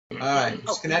All right,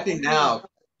 it's Oh. connecting now.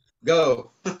 Go.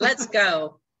 Let's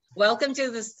go. Welcome to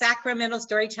the Sacramento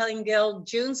Storytelling Guild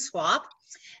June Swap.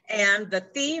 And the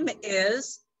theme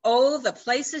is, oh, the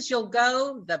places you'll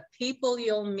go, the people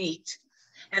you'll meet.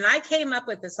 And I came up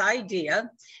with this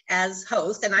idea as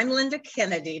host, and I'm Linda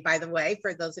Kennedy, by the way,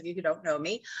 for those of you who don't know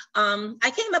me.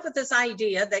 I came up with this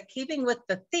idea that, keeping with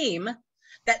the theme,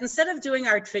 that instead of doing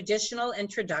our traditional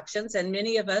introductions, and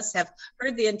many of us have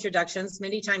heard the introductions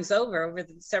many times over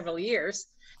the several years,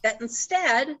 that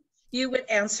instead you would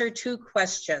answer two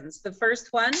questions. The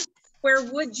first one, where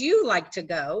would you like to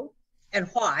go and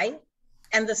why?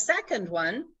 And the second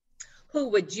one, who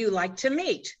would you like to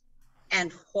meet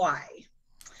and why?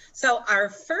 So our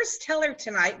first teller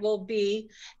tonight will be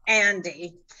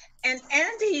Andy. And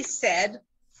Andy said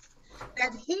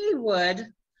that he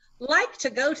would like to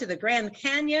go to the Grand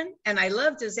Canyon, and I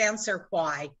loved his answer,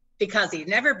 why? Because he'd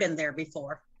never been there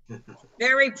before.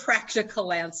 Very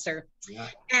practical answer. Yeah.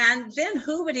 And then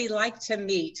who would he like to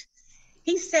meet?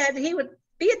 He said he would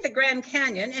be at the Grand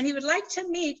Canyon and he would like to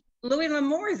meet Louis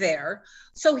L'Amour there,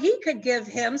 so he could give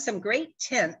him some great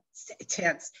hints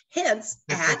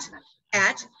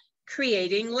at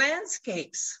creating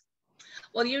landscapes.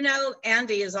 Well, you know,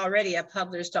 Andy is already a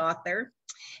published author,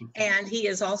 and he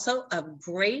is also a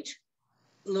great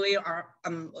Louis,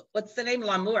 what's the name?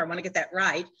 L'Amour, I want to get that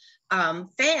right,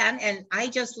 fan. And I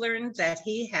just learned that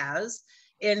he has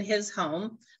in his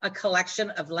home a collection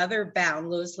of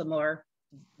leather-bound Louis L'Amour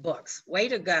books. Way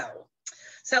to go.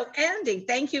 So Andy,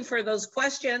 thank you for those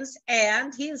questions.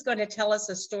 And he is going to tell us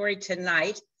a story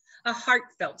tonight, a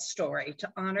heartfelt story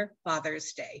to honor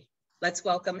Father's Day. Let's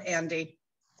welcome Andy.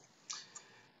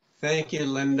 Thank you,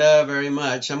 Linda, very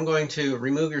much. I'm going to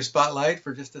remove your spotlight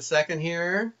for just a second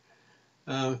here.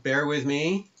 Bear with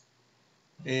me.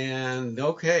 And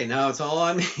okay, now it's all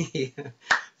on me.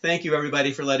 Thank you,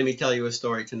 everybody, for letting me tell you a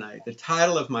story tonight. The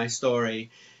title of my story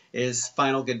is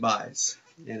Final Goodbyes,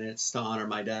 and it's to honor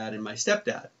my dad and my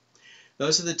stepdad.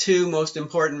 Those are the two most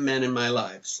important men in my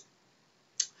lives.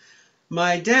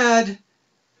 My dad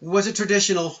was a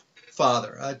traditional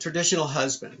father, a traditional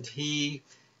husband. He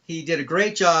did a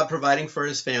great job providing for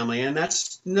his family, and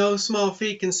that's no small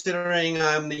feat considering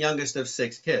I'm the youngest of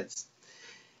 6 kids.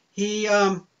 He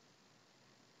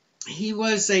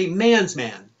was a man's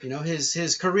man. You know,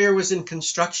 his career was in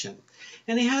construction,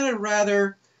 and he had a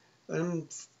rather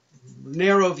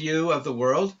narrow view of the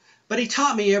world, but he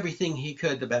taught me everything he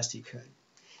could the best he could.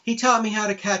 He taught me how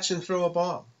to catch and throw a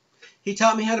ball. He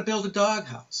taught me how to build a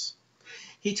doghouse.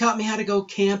 He taught me how to go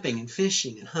camping and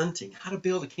fishing and hunting, how to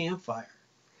build a campfire.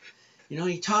 You know,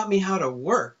 he taught me how to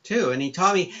work too, and he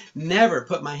taught me never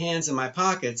put my hands in my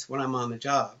pockets when I'm on the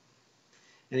job.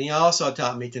 And he also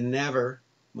taught me to never,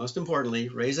 most importantly,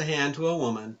 raise a hand to a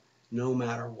woman, no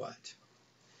matter what.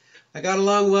 I got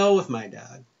along well with my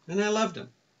dad, and I loved him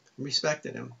and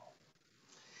respected him.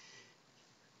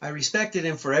 I respected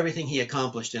him for everything he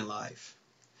accomplished in life.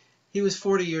 He was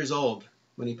 40 years old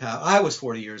when he passed. I was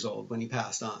 40 years old when he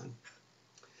passed on.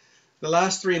 The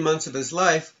last 3 months of his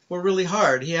life were really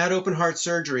hard. He had open heart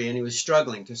surgery, and he was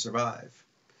struggling to survive.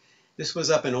 This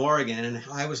was up in Oregon, and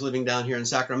I was living down here in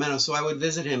Sacramento, so I would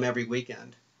visit him every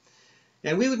weekend.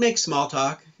 And we would make small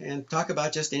talk and talk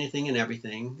about just anything and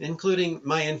everything, including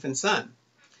my infant son.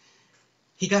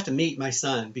 He got to meet my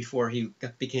son before he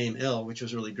became ill, which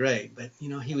was really great. But, you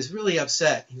know, he was really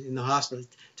upset. He was in the hospital.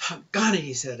 Doggone it,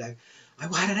 he said. I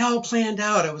had it all planned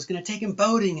out. I was going to take him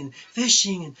boating and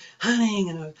fishing and hunting,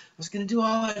 and I was going to do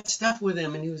all that stuff with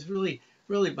him. And he was really,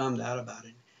 really bummed out about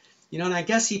it. You know, and I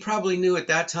guess he probably knew at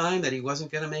that time that he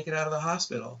wasn't going to make it out of the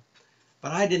hospital.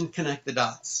 But I didn't connect the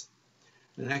dots.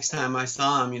 The next time I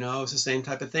saw him, you know, it was the same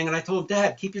type of thing. And I told him,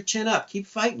 Dad, keep your chin up. Keep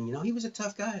fighting. You know, he was a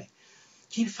tough guy.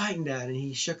 Keep fighting, Dad. And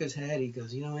he shook his head. He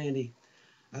goes, you know, Andy,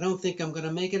 I don't think I'm going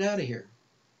to make it out of here.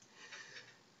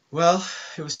 Well,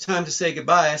 it was time to say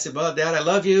goodbye. I said, well, Dad, I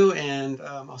love you, and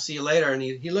I'll see you later. And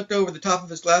he looked over the top of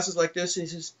his glasses like this, and he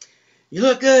says, you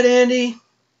look good, Andy.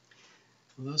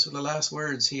 Well, those were the last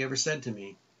words he ever said to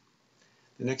me.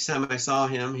 The next time I saw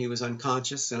him, he was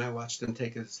unconscious, and I watched him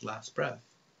take his last breath.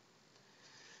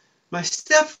 My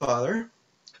stepfather,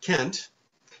 Kent,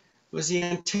 was the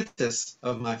antithesis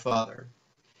of my father.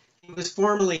 He was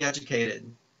formally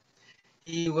educated.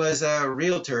 He was a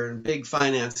realtor and big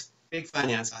finance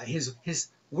guy. His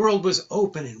world was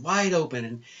open and wide open,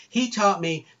 and he taught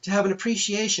me to have an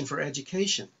appreciation for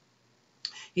education.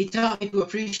 He taught me to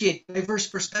appreciate diverse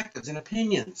perspectives and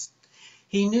opinions.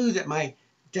 He knew that my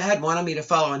dad wanted me to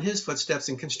follow in his footsteps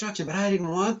in construction, but I didn't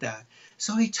want that.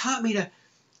 So he taught me to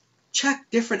check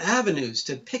different avenues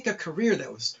to pick a career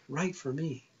that was right for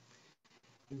me.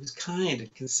 He was kind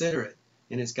and considerate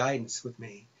and his guidance with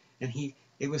me. And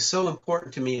it was so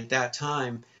important to me at that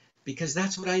time because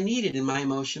that's what I needed in my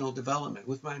emotional development,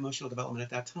 with my emotional development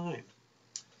at that time.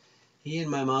 He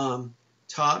and my mom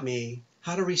taught me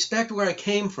how to respect where I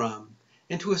came from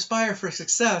and to aspire for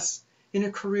success in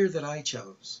a career that I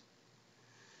chose.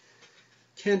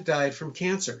 Kent died from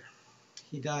cancer.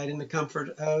 He died in the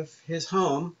comfort of his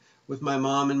home with my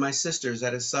mom and my sisters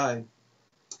at his side.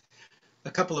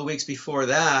 A couple of weeks before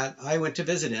that, I went to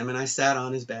visit him and I sat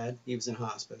on his bed. He was in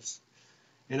hospice.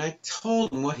 And I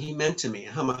told him what he meant to me,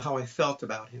 how I felt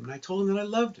about him. And I told him that I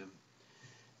loved him.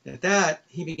 At that,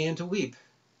 he began to weep.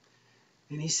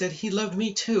 And he said he loved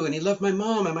me too, and he loved my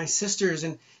mom and my sisters,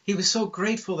 and he was so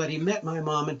grateful that he met my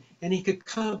mom and he could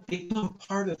become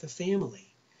part of the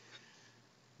family.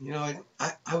 You know,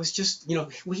 I was just, you know,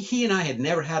 he and I had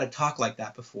never had a talk like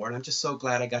that before, and I'm just so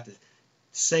glad I got to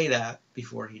say that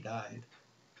before he died.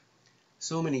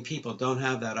 So many people don't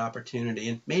have that opportunity,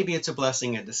 and maybe it's a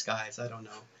blessing in disguise, I don't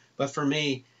know. But for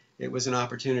me, it was an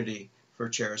opportunity for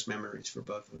cherished memories for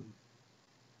both of them.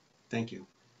 Thank you.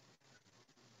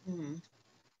 Mm-hmm.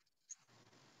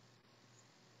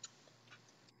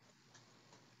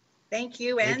 Thank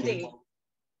you, Andy.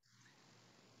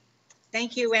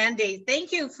 Thank you, Andy.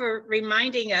 Thank you for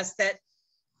reminding us that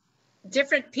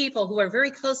different people who are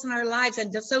very close in our lives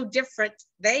and so different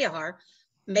they are,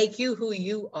 make you who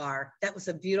you are. That was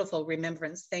a beautiful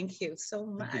remembrance. Thank you so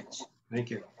much. Thank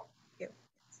you. Thank you.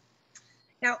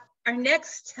 Now, our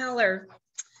next teller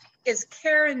is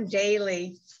Karen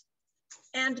Daly.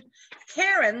 And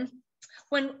Karen,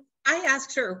 when I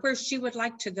asked her where she would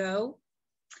like to go,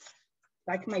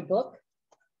 like my book,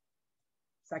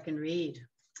 so I can read.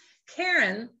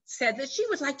 Karen said that she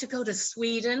would like to go to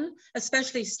Sweden,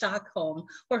 especially Stockholm,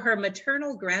 where her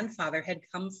maternal grandfather had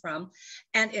come from.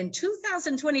 And in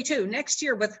 2022, next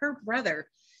year, with her brother,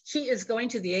 she is going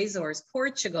to the Azores,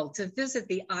 Portugal, to visit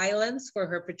the islands where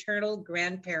her paternal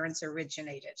grandparents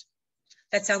originated.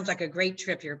 That sounds like a great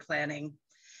trip you're planning.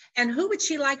 And who would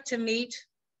she like to meet?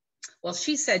 Well,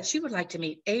 she said she would like to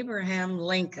meet Abraham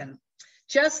Lincoln,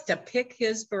 just to pick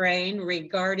his brain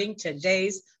regarding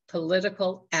today's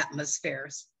political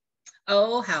atmospheres.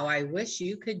 Oh, how I wish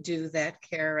you could do that,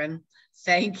 Karen.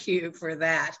 Thank you for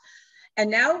that. And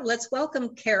now let's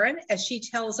welcome Karen as she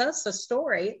tells us a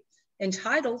story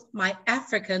entitled My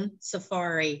African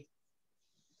Safari.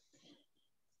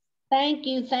 Thank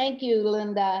you,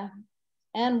 Linda.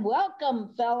 And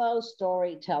welcome, fellow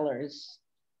storytellers.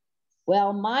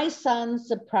 Well, my son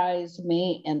surprised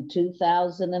me in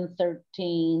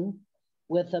 2013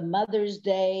 with a Mother's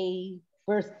Day,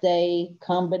 birthday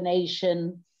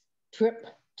combination trip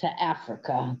to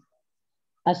Africa,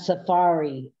 a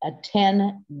safari, a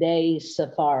 10-day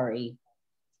safari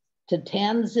to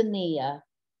Tanzania,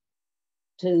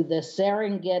 to the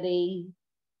Serengeti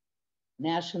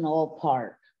National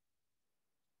Park.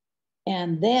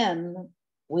 And then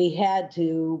we had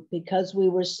to, because we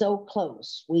were so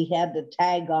close, we had to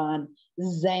tag on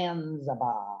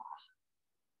Zanzibar.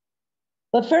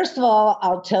 But first of all,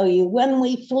 I'll tell you, when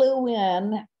we flew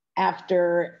in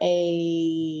after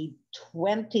a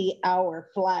 20-hour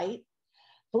flight,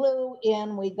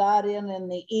 we got in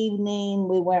the evening,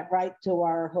 we went right to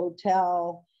our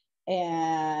hotel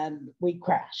and we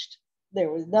crashed. There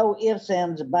was no ifs,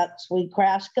 ands, or buts. We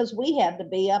crashed because we had to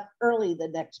be up early the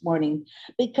next morning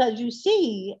because you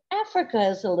see, Africa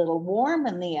is a little warm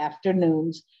in the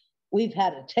afternoons. We've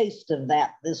had a taste of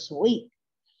that this week.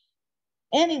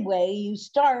 Anyway, you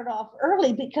start off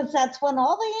early because that's when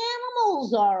all the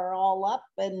animals are all up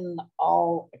and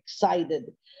all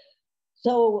excited.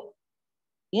 So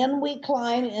in we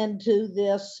climb into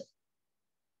this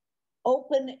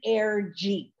open air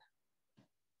Jeep.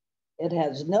 It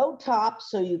has no top,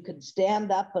 so you can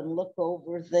stand up and look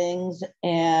over things,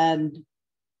 and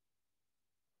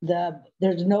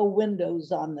there's no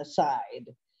windows on the side.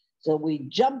 So we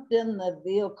jumped in the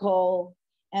vehicle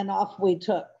and off we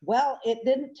took. Well, it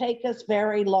didn't take us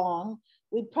very long.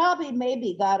 We probably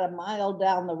maybe got a mile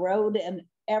down the road and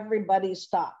everybody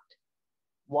stopped.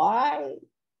 Why?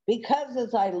 Because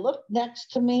as I looked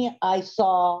next to me, I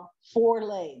saw 4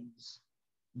 legs.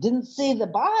 Didn't see the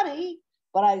body,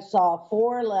 but I saw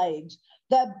 4 legs.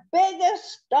 The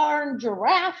biggest darn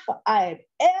giraffe I've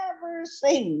ever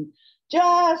seen.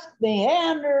 Just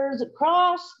meanders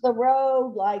across the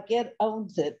road like it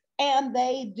owns it. And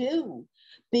they do.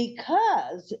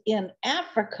 Because in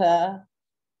Africa,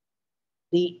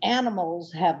 the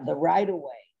animals have the right of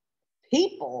way.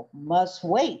 People must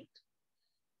wait.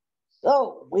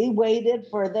 So we waited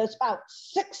for this, about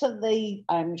 6 of the,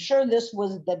 I'm sure this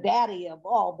was the daddy of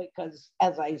all, because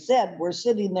as I said, we're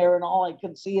sitting there and all I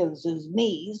could see is his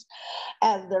knees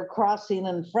as they're crossing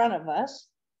in front of us.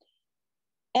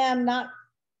 And not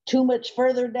too much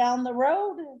further down the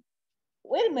road,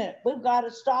 wait a minute, we've got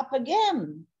to stop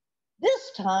again.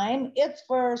 This time it's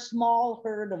for a small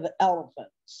herd of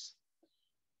elephants.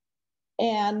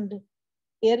 And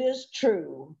it is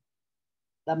true.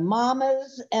 The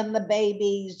mamas and the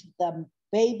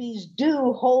babies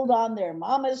do hold on their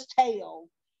mama's tail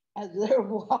as they're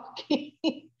walking,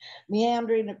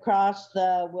 meandering across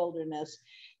the wilderness.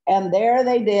 And there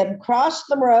they did cross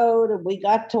the road, and we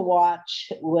got to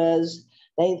watch.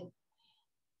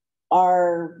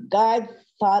 Our guide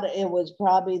thought it was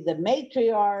probably the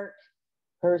matriarch,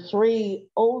 her 3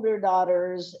 older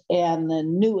daughters, and the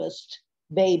newest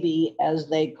baby as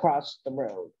they crossed the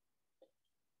road.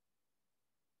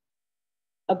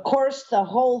 Of course, the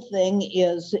whole thing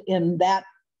is in that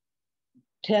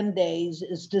 10 days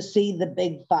is to see the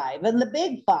big 5. And the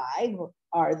big 5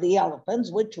 are the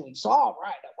elephants, which we saw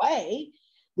right away.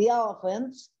 The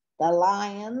elephants, the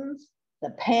lions,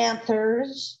 the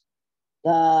panthers,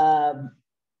 the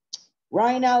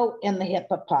rhino, and the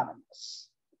hippopotamus.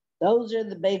 Those are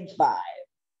the big 5.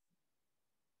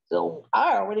 So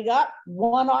I already got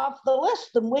one off the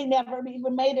list, and we never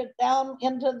even made it down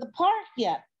into the park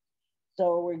yet.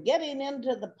 So we're getting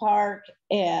into the park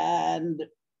and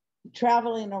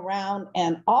traveling around,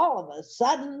 and all of a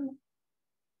sudden,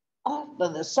 off to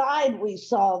the side, we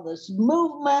saw this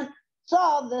movement,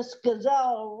 saw this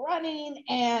gazelle running,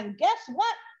 and guess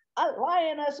what? A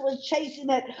lioness was chasing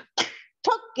it,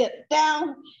 took it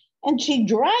down, and she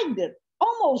dragged it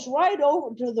almost right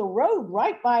over to the road,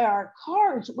 right by our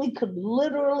cars. We could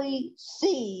literally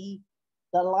see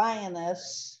the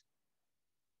lioness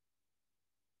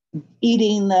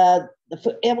eating the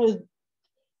food.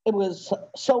 It was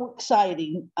so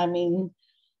exciting. I mean,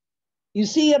 you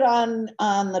see it on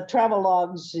the travel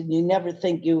logs, and you never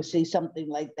think you'll see something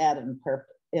like that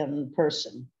in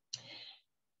person.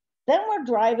 Then we're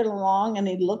driving along, and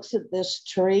he looks at this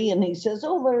tree, and he says,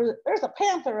 "Oh, there's a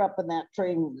panther up in that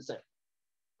tree." And we said,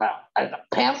 "Well, there's a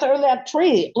panther in that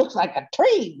tree. It looks like a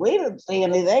tree. We didn't see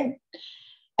anything."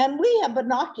 And we have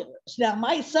binoculars. Now,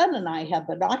 my son and I have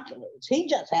binoculars. He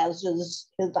just has his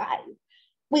eyes.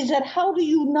 We said, "How do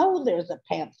you know there's a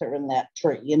panther in that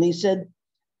tree?" And he said,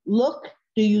 "Look,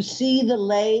 do you see the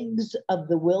legs of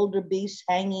the wildebeest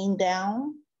hanging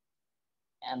down?"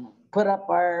 And put up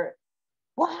our,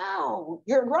 wow,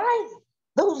 you're right.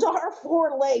 Those are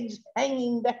 4 legs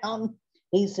hanging down.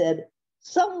 He said,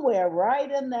 somewhere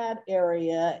right in that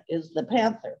area is the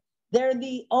panther. They're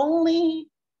the only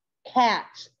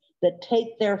cats that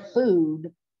take their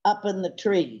food up in the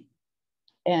tree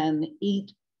and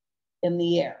eat in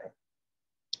the air.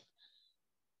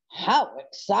 How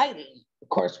exciting. Of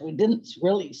course, we didn't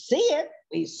really see it.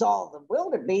 We saw the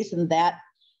wildebeest and that,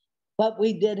 but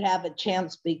we did have a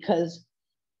chance because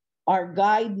our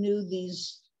guide knew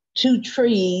these 2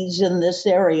 trees in this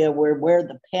area where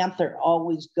the panther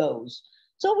always goes.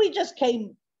 So we just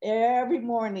came every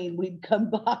morning, we'd come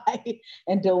by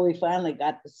until we finally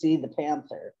got to see the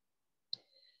panther.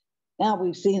 Now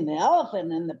we've seen the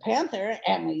elephant and the panther,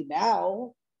 and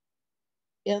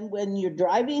when you're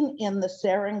driving in the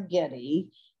Serengeti,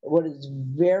 what is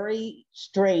very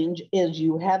strange is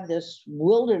you have this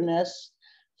wilderness,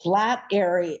 flat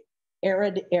area,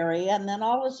 arid area, and then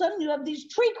all of a sudden you have these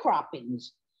tree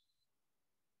croppings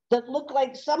that look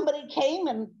like somebody came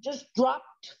and just dropped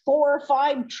 4 or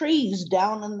 5 trees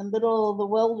down in the middle of the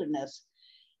wilderness.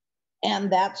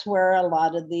 And that's where a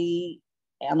lot of the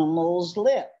animals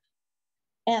live.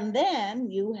 And then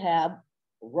you have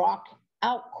rock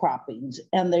outcroppings,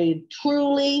 and they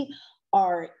truly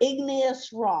are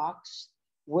igneous rocks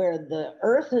where the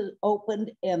earth is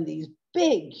opened and these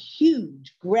big,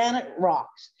 huge granite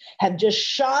rocks have just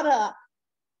shot up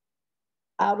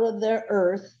out of the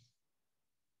earth,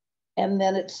 and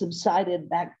then it subsided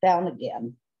back down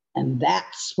again. And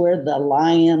that's where the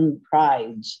lion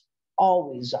prides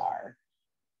always are.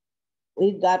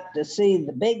 We got to see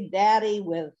the big daddy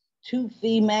with 2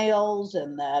 females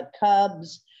and the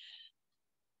cubs.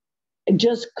 I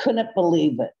just couldn't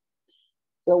believe it.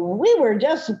 So we were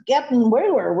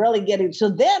really getting, so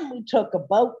then we took a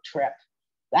boat trip,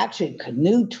 actually a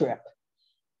canoe trip.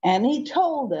 And he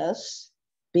told us,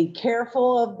 be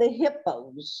careful of the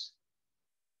hippos.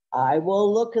 I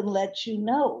will look and let you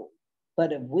know.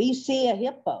 But if we see a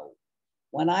hippo,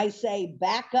 when I say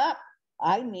back up,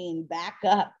 I mean back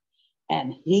up.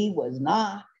 And he was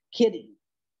not kidding.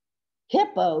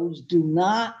 Hippos do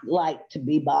not like to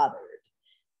be bothered.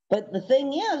 But the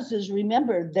thing is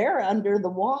remember, they're under the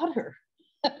water.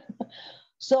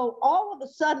 So all of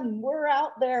a sudden, we're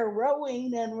out there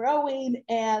rowing,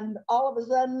 and all of a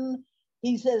sudden,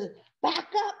 he says, back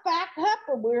up.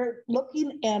 And we're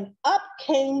looking, and up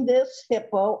came this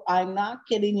hippo. I'm not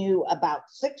kidding you, about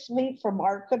 6 feet from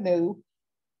our canoe,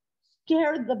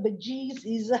 scared the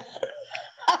bejesus out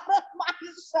of my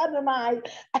son and I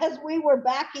as we were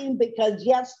backing, because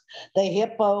yes, the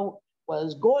hippo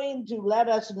was going to let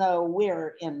us know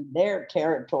we're in their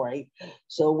territory.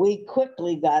 So we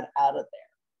quickly got out of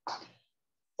there.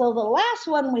 So the last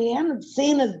one we haven't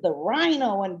seen is the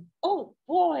rhino. And oh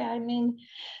boy, I mean,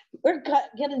 we're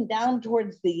getting down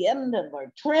towards the end of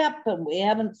our trip and we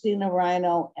haven't seen a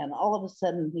rhino. And all of a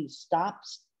sudden he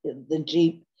stops the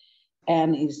Jeep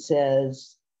and he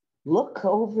says, look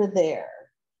over there.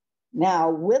 Now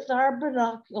with our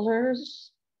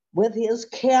binoculars, with his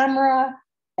camera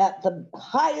at the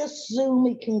highest zoom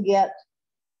he can get,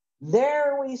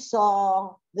 there we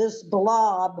saw this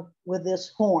blob with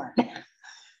this horn.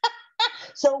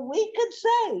 So we could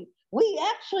say we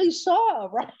actually saw a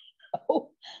rhino,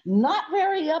 not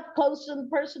very up close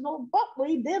and personal, but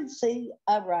we did see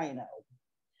a rhino.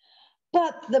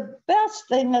 But the best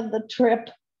thing of the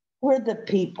trip were the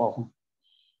people.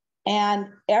 And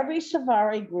every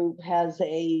safari group has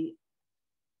a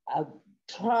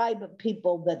tribe of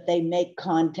people that they make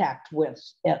contact with.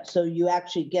 So you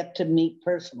actually get to meet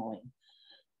personally.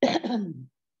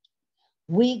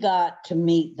 We got to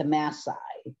meet the Maasai.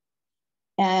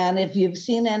 And if you've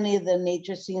seen any of the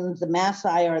nature scenes, the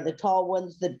Maasai are the tall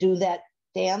ones that do that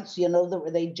dance, you know,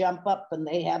 where they jump up and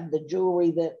they have the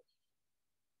jewelry that,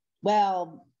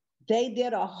 well, they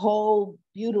did a whole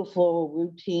beautiful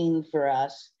routine for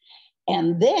us.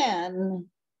 And then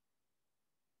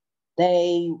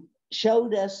they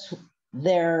showed us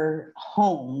their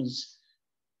homes,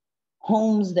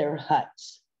 their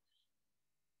huts.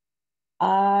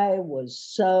 I was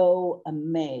so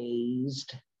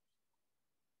amazed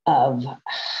of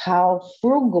how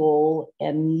frugal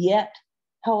and yet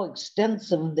how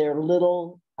extensive their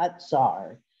little huts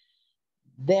are.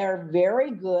 They're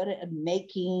very good at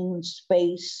making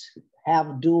space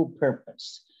have dual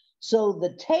purpose. So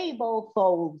the table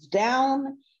folds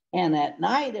down and at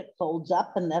night it folds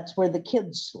up and that's where the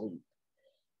kids sleep.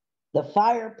 The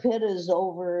fire pit is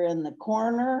over in the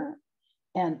corner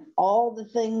and all the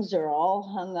things are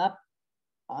all hung up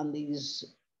on these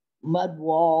mud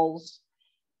walls.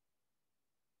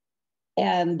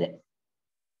 And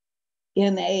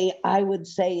in I would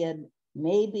say in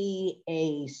maybe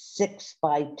a 6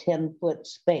 by 10 foot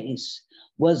space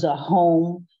was a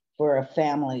home for a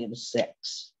family of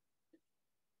 6.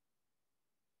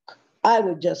 I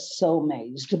was just so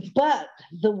amazed. But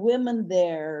the women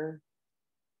there,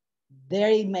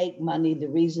 they make money. The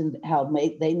reason how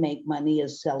they make money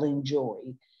is selling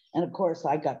jewelry. And of course,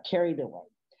 I got carried away.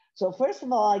 So first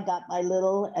of all, I got my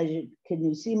little, can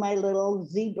you see my little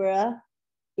zebra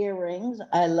earrings?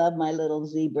 I love my little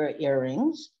zebra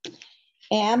earrings.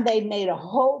 And they made a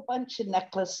whole bunch of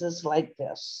necklaces like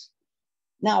this.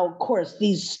 Now, of course,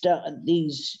 these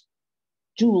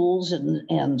jewels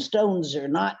and stones are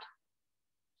not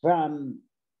from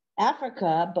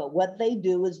Africa, but what they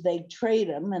do is they trade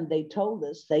them, and they told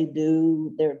us they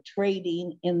do their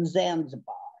trading in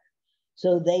Zanzibar.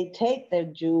 So they take their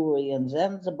jewelry in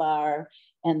Zanzibar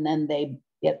and then they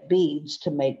get beads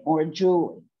to make more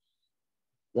jewelry.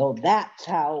 So that's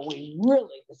how we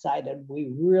really decided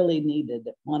we really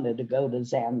wanted to go to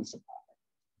Zanzibar.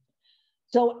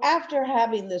 So after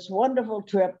having this wonderful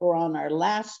trip, we're on our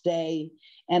last day,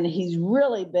 and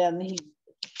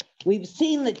we've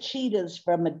seen the cheetahs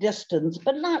from a distance,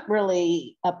 but not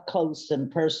really up close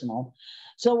and personal.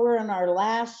 So we're in our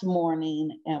last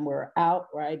morning and we're out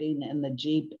riding in the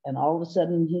Jeep, and all of a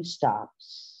sudden he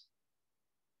stops.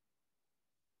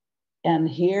 And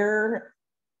here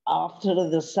off to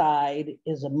the side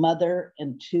is a mother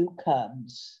and 2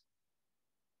 cubs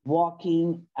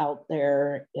walking out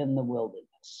there in the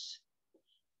wilderness.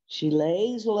 She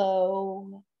lays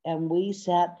low, and we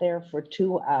sat there for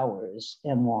 2 hours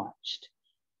and watched.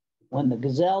 When the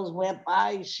gazelles went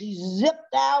by, she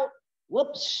zipped out.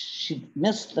 Whoops, she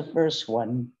missed the first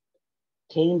one,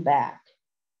 came back,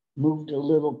 moved a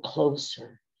little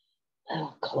closer.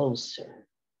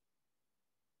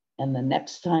 And the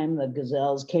next time the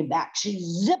gazelles came back, she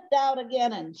zipped out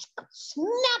again and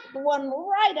snapped one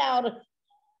right out.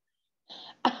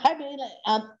 I mean,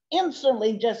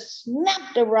 instantly just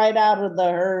snapped it right out of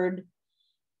the herd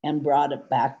and brought it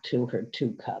back to her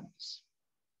 2 cubs.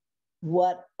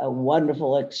 What a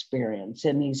wonderful experience.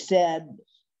 And he said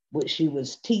she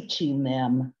was teaching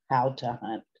them how to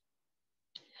hunt.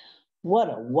 What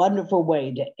a wonderful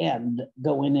way to end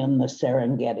going in the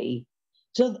Serengeti.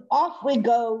 So off we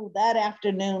go that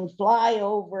afternoon, fly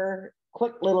over,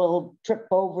 quick little trip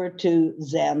over to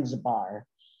Zanzibar.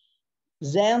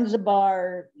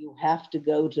 Zanzibar, you have to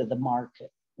go to the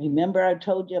market. Remember I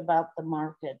told you about the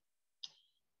market?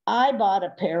 I bought a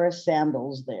pair of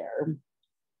sandals there.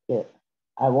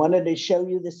 I wanted to show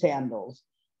you the sandals.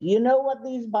 You know what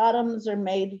these bottoms are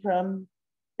made from?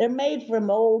 They're made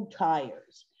from old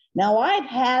tires. Now, I've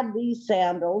had these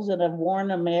sandals and have worn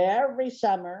them every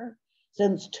summer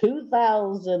since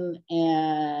 2000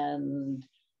 and,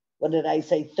 what did I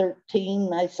say, 13,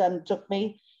 my son took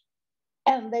me.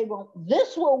 And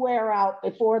this will wear out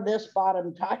before this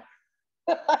bottom tire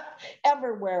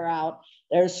ever wear out.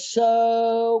 They're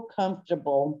so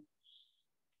comfortable.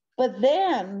 But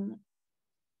then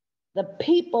the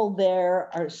people there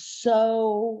are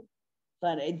so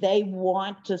funny. They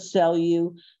want to sell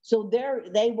you. So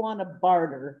they want to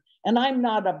barter. And I'm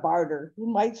not a barter.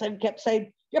 My son kept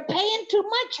saying, "You're paying too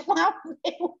much, Mom."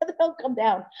 They'll come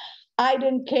down. I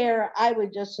didn't care. I was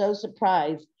just so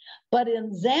surprised. But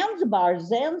in Zanzibar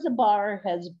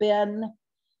has been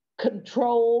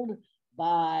controlled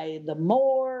by the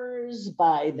Moors,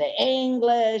 by the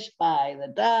English, by the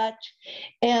Dutch.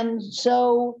 And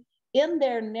so in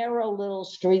their narrow little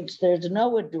streets, there's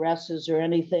no addresses or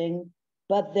anything,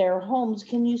 but their homes.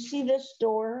 Can you see this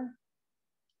door?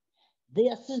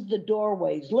 This is the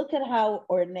doorways. Look at how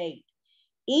ornate.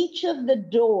 Each of the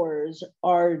doors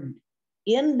are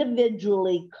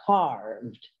individually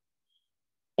carved.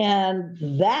 And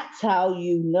that's how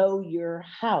you know your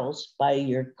house, by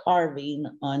your carving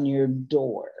on your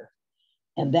door.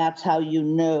 And that's how you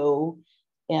know.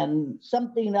 And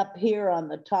something up here on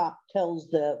the top tells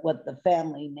what the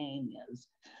family name is.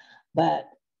 But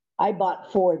I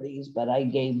bought 4 of these, but I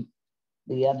gave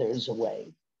the others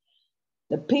away.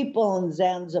 The people in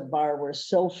Zanzibar were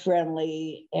so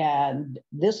friendly. And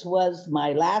this was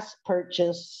my last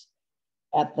purchase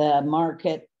at the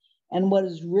market. And what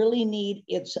is really neat,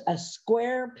 it's a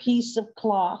square piece of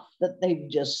cloth that they've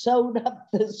just sewed up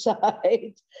the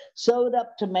sides, sewed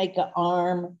up to make an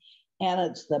arm. And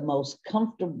it's the most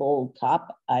comfortable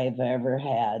top I've ever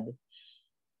had.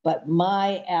 But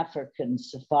my African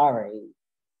safari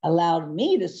allowed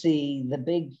me to see the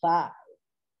big 5,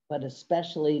 but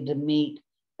especially to meet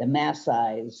the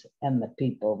Maasai's and the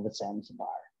people of the Zanzibar.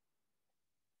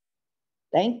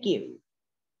 Thank you.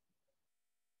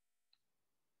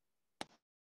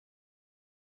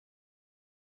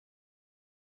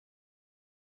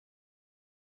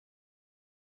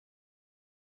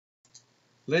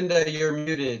 Linda, you're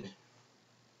muted.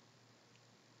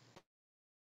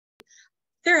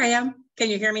 There I am. Can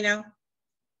you hear me now?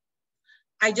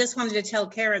 I just wanted to tell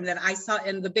Karen that I saw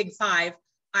in the big 5,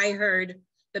 I heard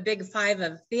the big 5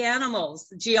 of the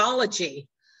animals, geology,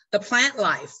 the plant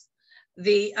life,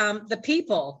 the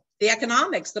people, the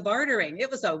economics, the bartering. It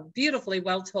was a beautifully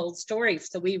well-told story.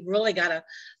 So we really got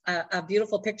a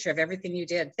beautiful picture of everything you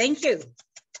did. Thank you.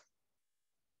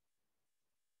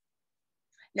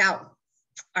 Now,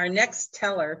 our next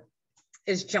teller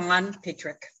is John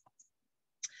Pitrick.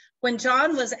 When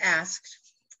John was asked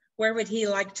where would he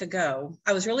like to go,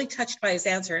 I was really touched by his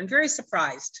answer and very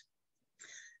surprised.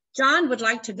 John would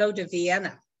like to go to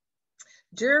Vienna.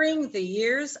 During the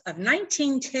years of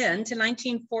 1910 to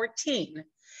 1914,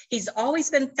 he's always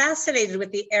been fascinated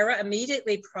with the era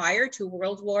immediately prior to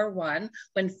World War I,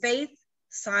 when faith,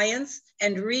 science,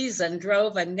 and reason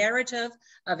drove a narrative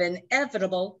of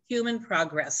inevitable human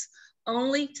progress,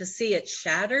 only to see it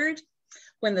shattered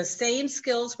when the same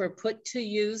skills were put to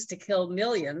use to kill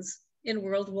millions in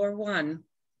World War I.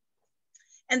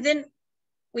 And then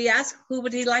we asked, who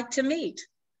would he like to meet?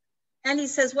 And he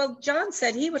says, well, John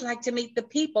said he would like to meet the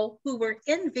people who were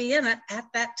in Vienna at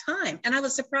that time. And I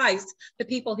was surprised, the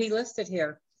people he listed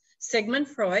here. Sigmund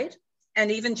Freud, and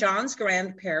even John's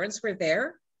grandparents were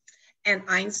there, and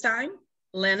Einstein,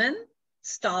 Lenin,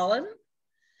 Stalin,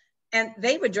 and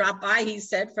they would drop by, he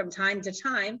said, from time to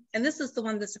time. And this is the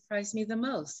one that surprised me the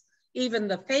most. Even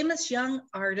the famous young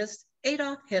artist,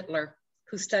 Adolf Hitler,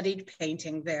 who studied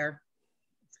painting there.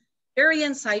 Very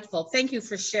insightful. Thank you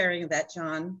for sharing that,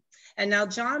 John. And now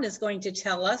John is going to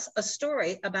tell us a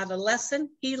story about a lesson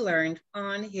he learned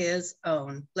on his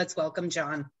own. Let's welcome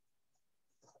John.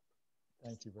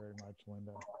 Thank you very much,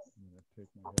 Linda. I'm going to take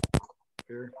my head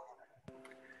here.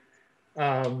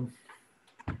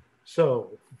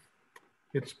 So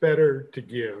it's better to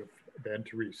give than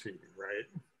to receive, right?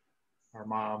 Our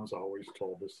moms always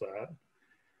told us that.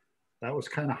 That was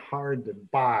kind of hard to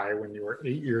buy when you were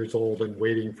 8 years old and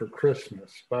waiting for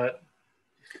Christmas. But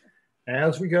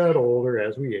as we got older,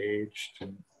 as we aged,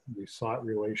 and we sought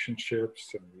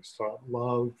relationships and we sought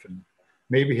love and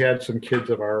maybe had some kids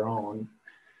of our own,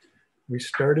 we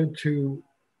started to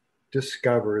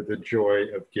discover the joy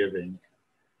of giving,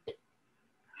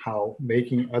 how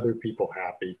making other people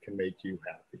happy can make you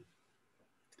happy.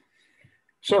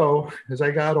 So as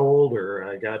I got older,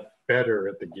 I got better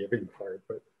at the giving part,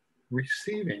 but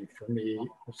receiving for me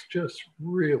was just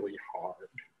really hard.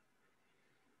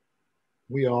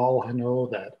 We all know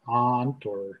that aunt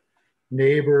or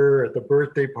neighbor at the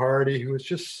birthday party who is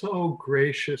just so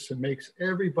gracious and makes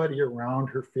everybody around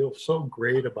her feel so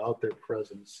great about their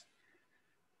presence.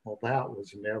 Well, that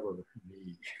was never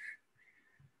me.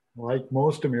 Like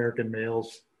most American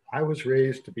males, I was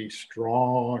raised to be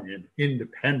strong and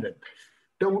independent.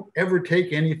 Don't ever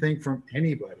take anything from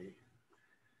anybody.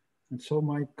 And so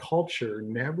my culture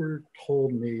never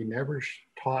told me, never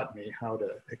taught me how to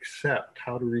accept,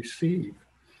 how to receive,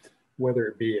 whether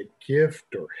it be a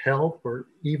gift or help or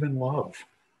even love.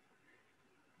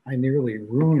 I nearly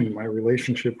ruined my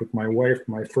relationship with my wife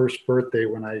my first birthday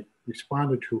when I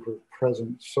responded to her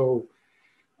present so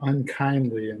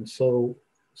unkindly and so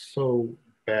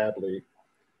badly.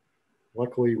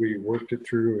 Luckily, we worked it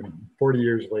through, and 40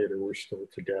 years later, we're still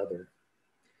together.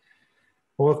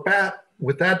 Well,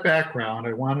 with that background,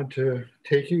 I wanted to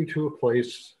take you to a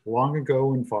place long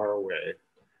ago and far away,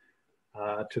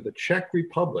 to the Czech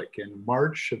Republic in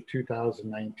March of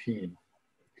 2019.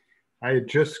 I had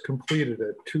just completed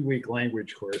a 2-week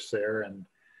language course there, and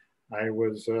I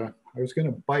was going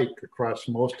to bike across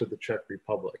most of the Czech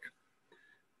Republic.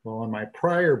 Well, on my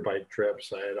prior bike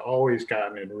trips, I had always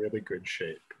gotten in really good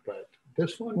shape, but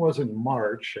this one was in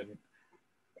March, and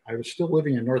I was still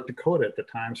living in North Dakota at the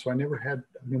time, so I never had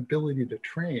an ability to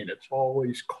train. It's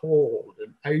always cold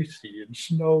and icy and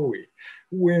snowy,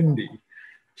 windy.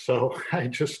 So I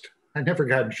never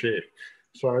got in shape.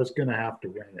 So I was going to have to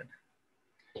wing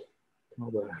it.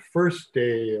 Well, the first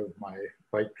day of my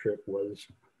bike trip was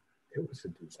a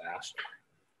disaster.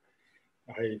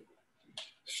 I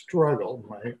struggled,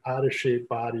 my out of shape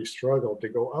body struggled to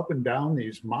go up and down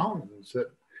these mountains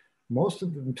that most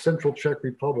of the central Czech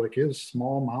Republic is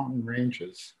small mountain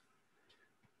ranges.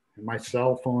 And my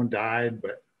cell phone died,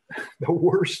 but the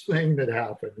worst thing that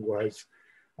happened was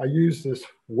I used this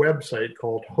website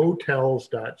called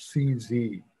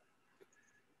hotels.cz.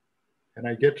 And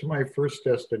I get to my first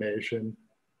destination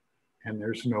and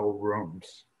there's no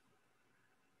rooms.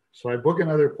 So I book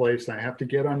another place and I have to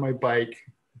get on my bike,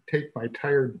 take my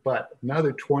tired butt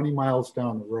another 20 miles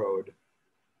down the road,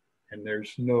 and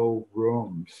there's no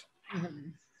rooms. Mm-hmm.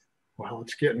 Well,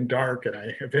 it's getting dark and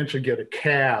I eventually get a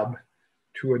cab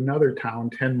to another town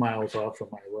 10 miles off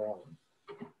of my route.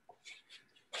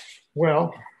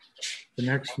 Well, the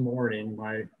next morning,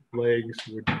 my legs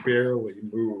would barely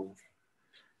move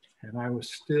and I was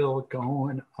still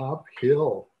going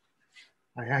uphill.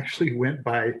 I actually went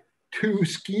by 2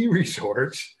 ski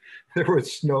resorts. There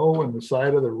was snow on the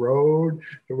side of the road.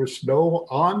 There was snow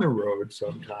on the road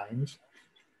sometimes.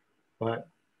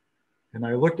 And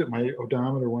I looked at my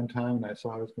odometer one time and I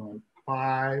saw I was going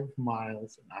 5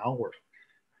 miles an hour.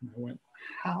 And I went,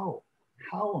 how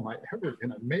am I ever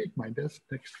going to make my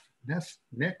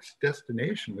next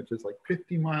destination, which is like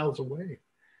 50 miles away?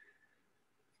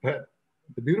 But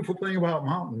the beautiful thing about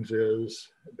mountains is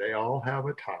they all have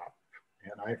a top.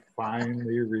 And I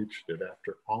finally reached it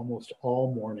after almost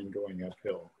all morning going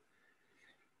uphill.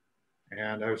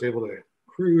 And I was able to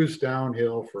cruise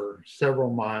downhill for several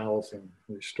miles and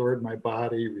restored my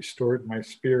body, restored my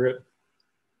spirit.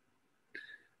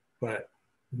 But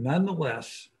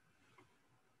nonetheless,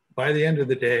 by the end of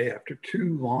the day, after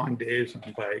 2 long days on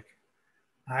the bike,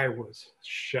 I was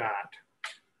shot.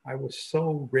 I was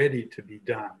so ready to be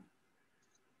done.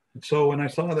 And so when I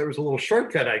saw there was a little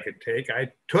shortcut I could take,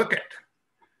 I took it.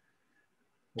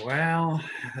 Well,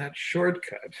 that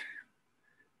shortcut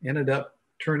ended up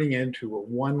turning into a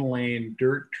 1-lane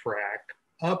dirt track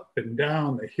up and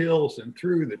down the hills and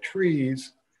through the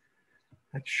trees.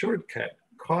 That shortcut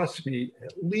cost me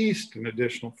at least an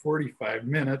additional 45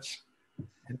 minutes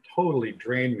and totally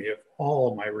drained me of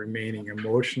all my remaining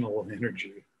emotional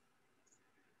energy.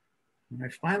 When I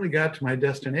finally got to my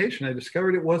destination, I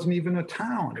discovered it wasn't even a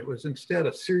town. It was instead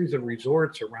a series of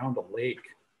resorts around a lake.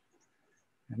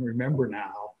 And remember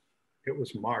now, it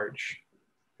was March.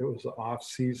 It was the off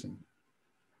season.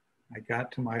 I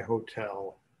got to my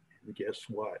hotel and guess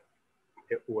what?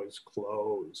 It was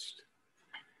closed.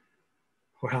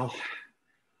 Well,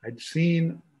 I'd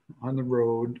seen on the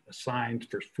road signs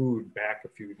for food back a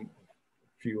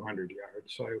few hundred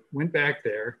yards. So I went back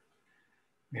there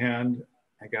and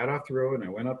I got off the road and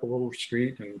I went up a little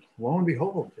street and lo and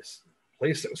behold, this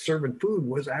place that was serving food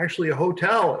was actually a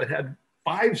hotel. It had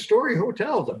 5-story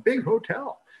hotels, a big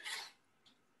hotel.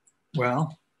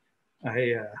 Well,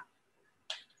 I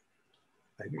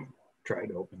tried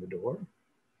to open the door,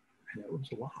 and it was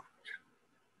locked.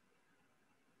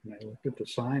 And I looked at the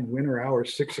sign, winter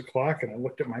hours, 6 o'clock, and I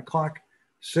looked at my clock,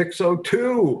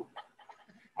 6:02.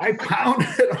 I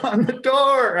pounded on the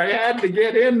door. I had to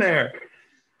get in there.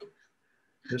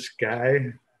 This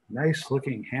guy, nice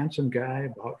looking, handsome guy,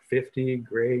 about 50,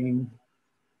 graying,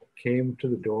 came to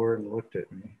the door and looked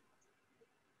at me.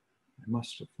 I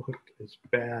must have looked as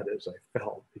bad as I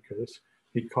felt because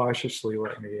he cautiously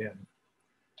let me in.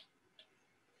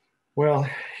 Well,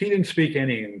 he didn't speak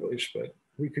any English, but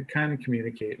we could kind of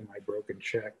communicate in my broken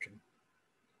Czech. And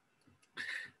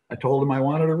I told him I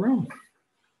wanted a room.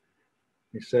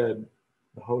 He said,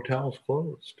 the hotel's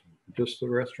closed, just the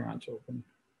restaurant's open.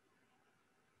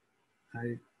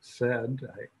 I said,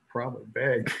 I probably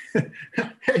begged,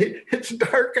 hey, it's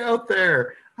dark out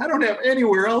there. I don't have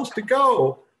anywhere else to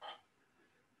go.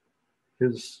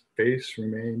 His face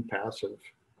remained passive.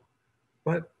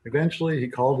 But eventually he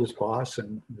called his boss,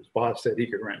 and his boss said he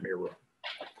could rent me a room.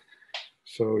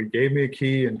 So he gave me a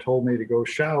key and told me to go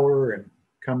shower and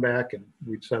come back and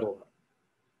we'd settle up.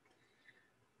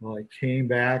 Well, I came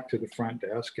back to the front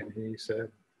desk and he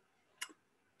said,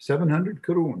 700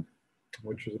 korun,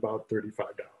 which was about $35.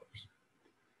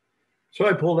 So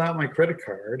I pulled out my credit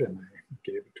card and I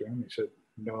gave it to him. He said,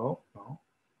 no,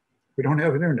 we don't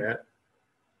have internet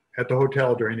at the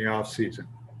hotel during the off season.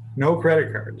 No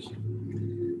credit cards.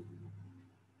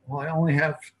 Well, I only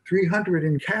have 300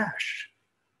 in cash.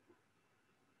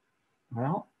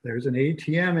 Well, there's an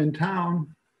ATM in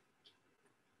town.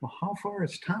 Well, how far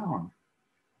is town?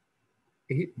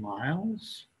 8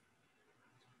 miles?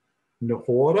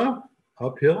 Nahora,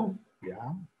 uphill,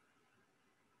 yeah.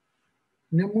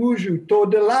 Nemuju to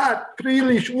delat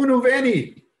prilish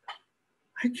unuveni.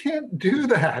 I can't do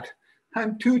that.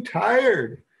 I'm too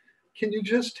tired. Can you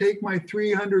just take my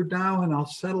 300 now and I'll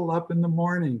settle up in the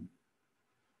morning?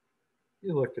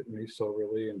 He looked at me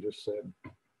soberly and just said,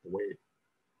 wait.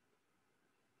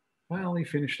 Well, he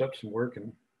finished up some work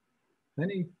and then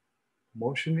he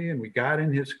motioned me and we got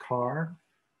in his car,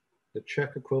 the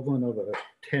Czech equivalent of a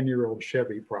 10-year-old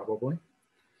Chevy probably.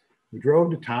 We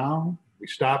drove to town. We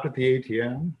stopped at the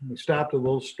ATM. We stopped at a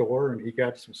little store and he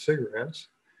got some cigarettes.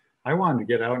 I wanted to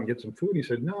get out and get some food. He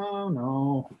said,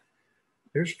 no,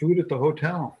 there's food at the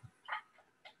hotel.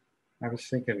 I was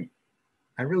thinking,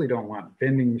 I really don't want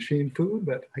vending machine food,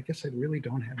 but I guess I really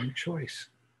don't have any choice.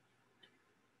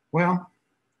 Well,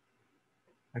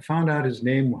 I found out his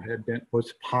name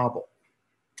was Pavel.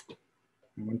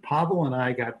 And when Pavel and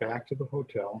I got back to the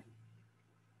hotel,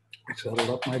 I settled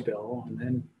up my bill and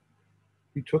then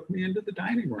he took me into the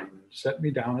dining room and set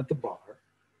me down at the bar.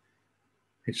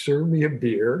 He served me a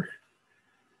beer.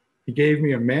 He gave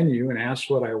me a menu and asked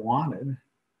what I wanted.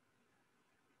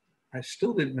 I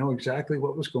still didn't know exactly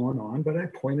what was going on, but I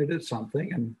pointed at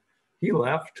something and he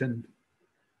left. And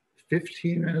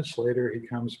 15 minutes later, he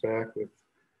comes back with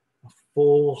a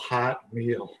full hot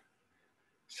meal,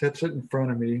 sets it in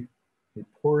front of me. He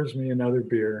pours me another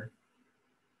beer.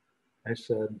 I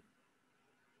said,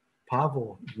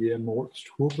 Pavel, je moc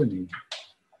hubený.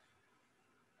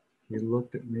 He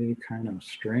looked at me kind of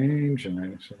strange and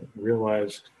I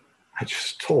realized I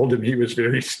just told him he was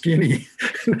very skinny.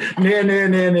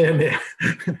 No.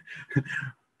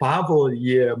 Pavel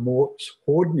je moc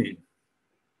hodný.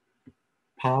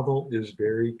 Pavel is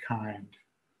very kind.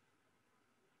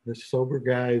 The sober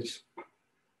guy's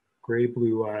gray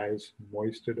blue eyes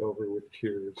moistened over with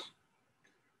tears.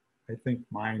 I think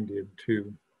mine did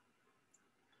too.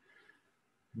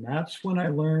 And that's when I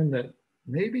learned that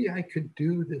maybe I could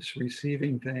do this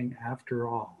receiving thing after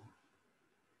all.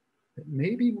 That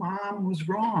maybe mom was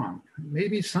wrong.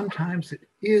 Maybe sometimes it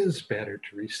is better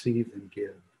to receive than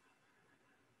give.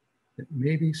 That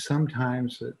maybe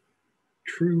sometimes that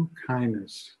true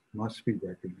kindness must be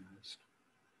recognized.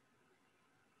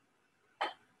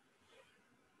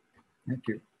 Thank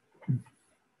you.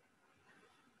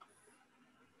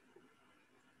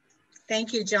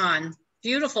 Thank you, John.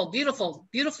 Beautiful,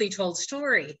 beautifully told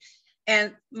story.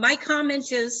 And my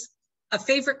comment is a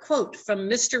favorite quote from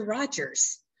Mr.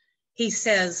 Rogers. He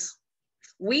says,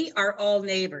 we are all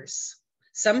neighbors.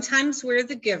 Sometimes we're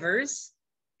the givers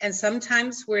and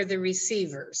sometimes we're the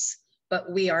receivers,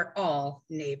 but we are all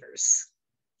neighbors.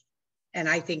 And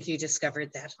I think you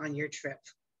discovered that on your trip.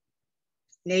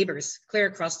 Neighbors clear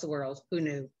across the world. Who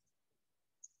knew?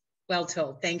 Well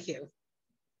told. Thank you.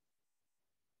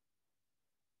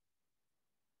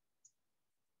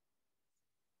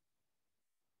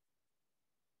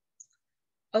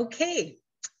 Okay,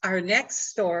 our next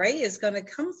story is going to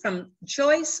come from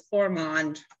Joyce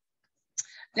Ormond.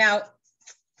 Now,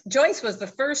 Joyce was the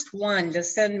first one to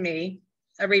send me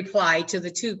a reply to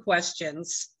the two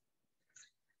questions.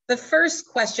 The first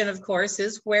question, of course,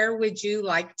 is where would you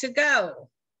like to go?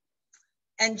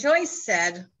 And Joyce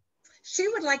said she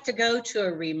would like to go to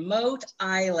a remote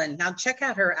island. Now check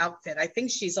out her outfit. I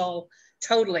think she's all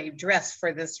totally dressed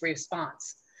for this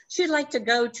response. She'd like to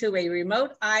go to a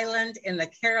remote island in the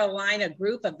Carolina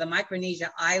group of the Micronesia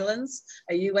Islands,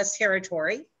 a US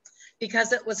territory,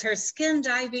 because it was her skin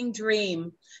diving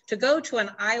dream to go to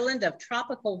an island of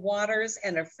tropical waters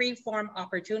and a free-form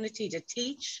opportunity to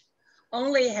teach,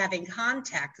 only having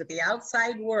contact with the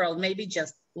outside world, maybe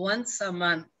just once a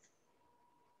month.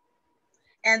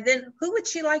 And then who would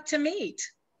she like to meet?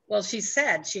 Well, she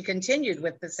said, she continued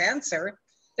with this answer,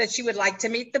 that she would like to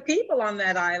meet the people on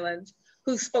that island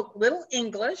who spoke little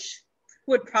English,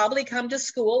 would probably come to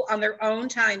school on their own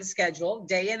time schedule,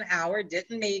 day and hour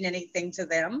didn't mean anything to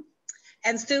them.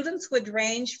 And students would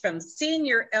range from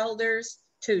senior elders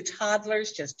to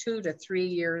toddlers just 2 to 3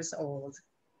 years old.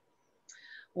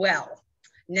 Well,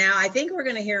 now I think we're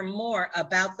going to hear more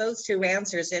about those two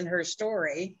answers in her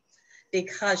story,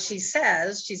 because she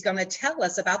says she's going to tell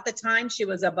us about the time she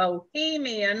was a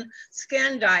bohemian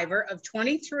skin diver of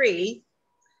 23.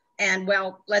 And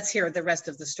well, let's hear the rest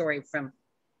of the story from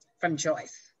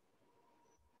Joyce.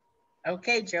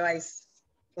 Okay, Joyce,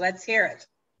 let's hear it.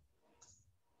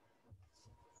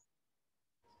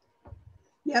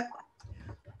 Yep.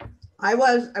 I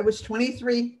was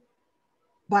 23.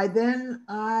 By then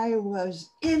I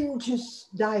was into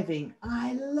diving.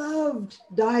 I loved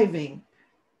diving.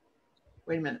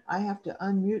 Wait a minute, I have to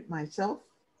unmute myself.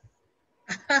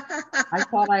 I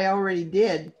thought I already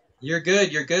did. You're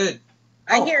good, you're good.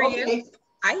 I hear you.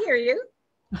 I hear you.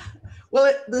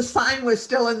 Well, the sign was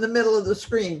still in the middle of the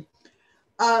screen.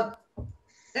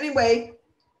 Anyway,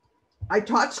 I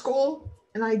taught school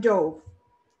and I dove.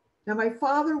 Now, my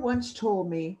father once told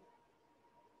me,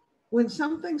 when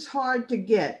something's hard to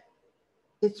get,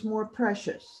 it's more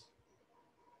precious.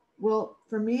 Well,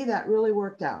 for me, that really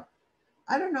worked out.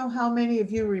 I don't know how many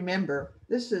of you remember,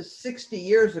 this is 60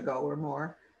 years ago or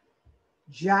more,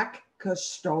 Jacques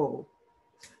Cousteau.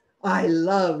 I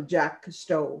love Jacques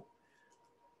Cousteau.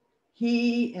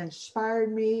 He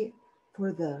inspired me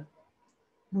for the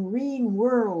marine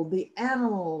world, the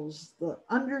animals, the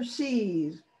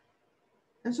underseas.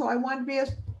 And so I wanted to be a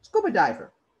scuba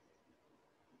diver.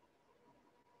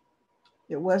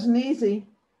 It wasn't easy.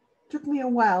 It took me a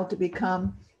while to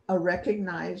become a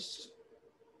recognized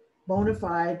bona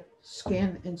fide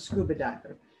skin and scuba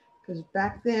diver. Because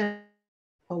back then,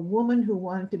 a woman who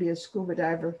wanted to be a scuba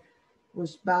diver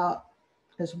was about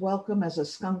as welcome as a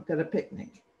skunk at a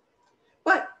picnic.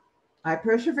 But I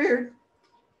persevered.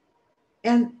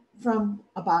 And from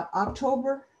about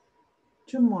October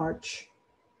to March,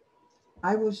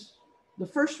 I was the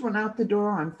first one out the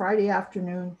door on Friday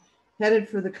afternoon, headed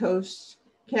for the coast,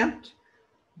 camped,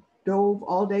 dove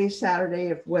all day Saturday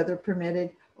if weather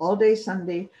permitted, all day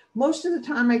Sunday. Most of the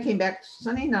time I came back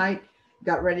Sunday night,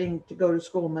 got ready to go to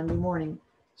school Monday morning.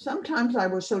 Sometimes I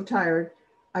was so tired,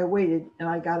 I waited and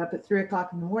I got up at 3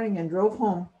 o'clock in the morning and drove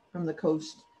home from the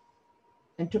coast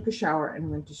and took a shower and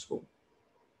went to school.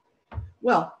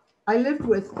 Well, I lived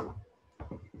with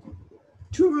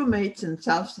 2 roommates in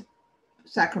South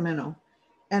Sacramento,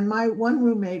 and my one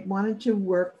roommate wanted to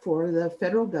work for the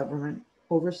federal government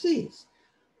overseas.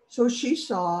 So she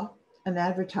saw an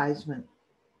advertisement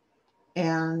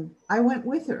and I went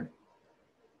with her.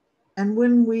 And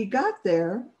when we got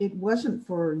there, it wasn't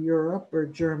for Europe or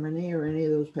Germany or any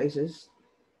of those places.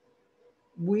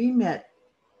 We met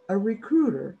a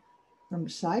recruiter from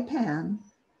Saipan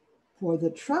for the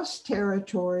trust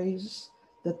territories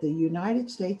that the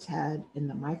United States had in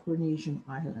the Micronesian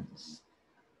Islands.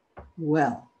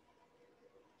 Well,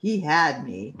 he had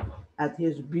me at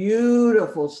his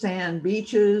beautiful sand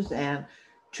beaches and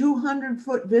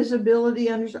 200-foot visibility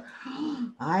under.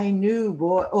 I knew,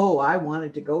 boy, oh, I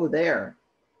wanted to go there.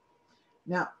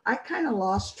 Now, I kind of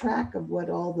lost track of what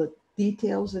all the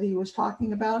details that he was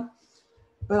talking about,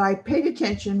 but I paid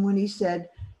attention when he said,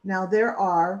 now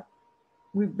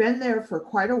we've been there for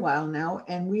quite a while now,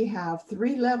 and we have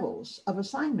 3 levels of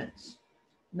assignments.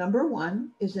 Number 1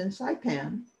 is in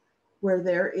Saipan, where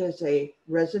there is a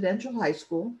residential high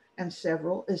school and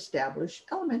several established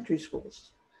elementary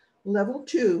schools. Level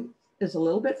 2 is a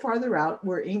little bit farther out,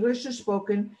 where English is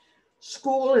spoken.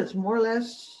 School is more or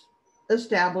less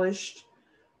established.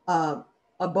 A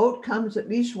boat comes at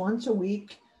least once a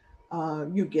week.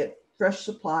 You get fresh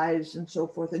supplies and so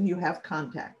forth, and you have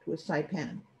contact with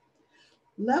Saipan.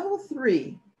 Level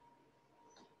 3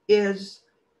 is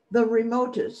the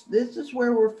remotest. This is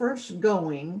where we're first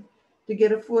going to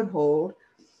get a foothold.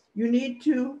 You need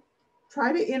to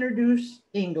try to introduce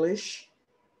English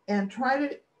and try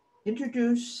to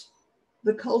introduce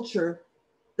the culture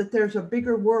that there's a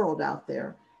bigger world out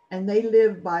there and they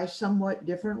live by somewhat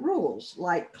different rules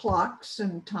like clocks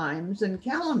and times and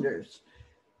calendars.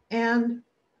 And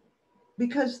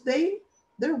because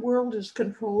their world is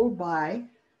controlled by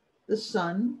the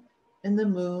sun and the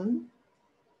moon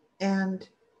and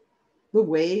the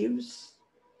waves.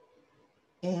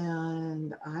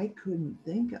 And I couldn't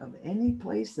think of any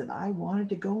place that I wanted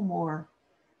to go more.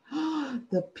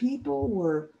 The people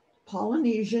were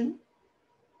Polynesian.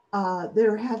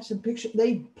 There had some pictures.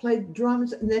 They played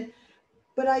drums,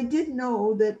 but I did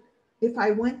know that if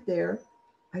I went there,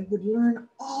 I would learn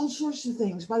all sorts of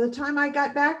things. By the time I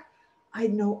got back,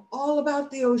 I'd know all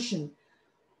about the ocean.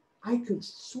 I could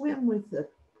swim with the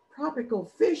tropical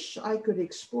fish. I could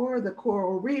explore the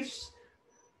coral reefs.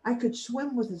 I could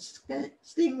swim with the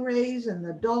stingrays and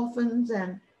the dolphins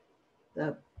and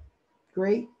the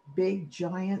great big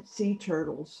giant sea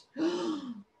turtles.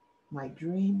 My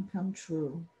dream come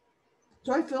true.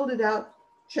 So I filled it out,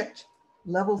 checked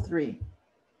level 3.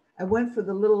 I went for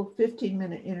the little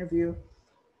 15-minute interview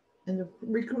and the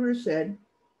recruiter said,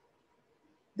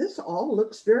 this all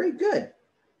looks very good.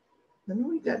 Then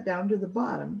we got down to the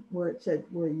bottom where it said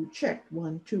where you checked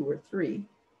 1, 2, or 3,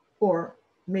 or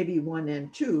maybe 1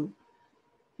 and 2.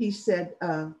 He said,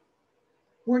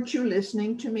 weren't you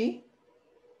listening to me?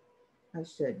 I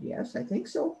said, yes, I think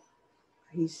so.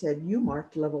 He said, you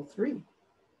marked level 3.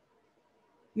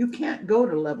 You can't go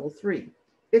to level 3.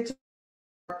 It's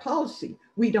our policy.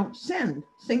 We don't send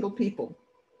single people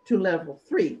to level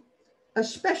 3,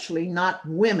 especially not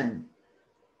women.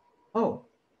 Oh,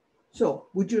 so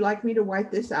would you like me to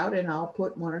wipe this out and I'll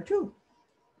put 1 or 2?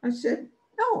 I said,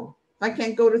 no, if I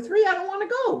can't go to 3, I don't want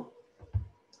to go.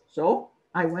 So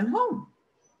I went home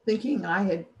thinking I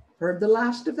had heard the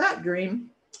last of that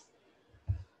dream.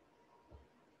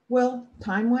 Well,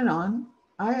 time went on.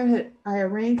 I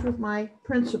arranged with my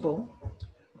principal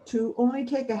to only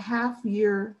take a half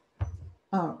year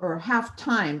or half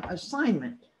time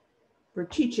assignment for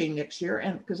teaching next year.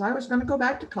 And because I was going to go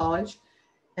back to college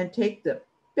and take the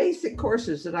basic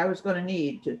courses that I was going to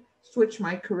need to switch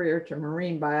my career to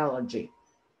marine biology.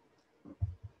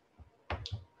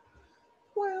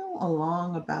 Well,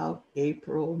 along about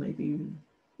April, maybe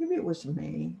it was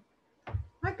May,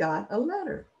 I got a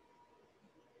letter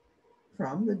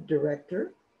from the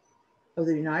director of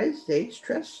the United States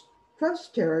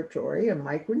Trust Territory of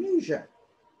Micronesia.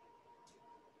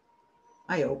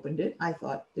 I opened it. I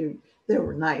thought they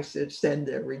were nice to send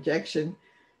their rejection.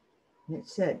 And it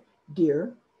said,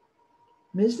 dear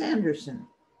Ms. Anderson,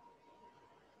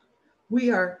 we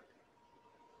are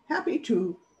happy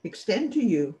to extend to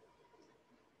you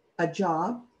a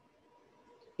job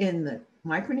in the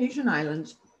Micronesian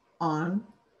Islands on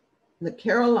the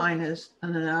Carolinas,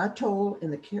 on an atoll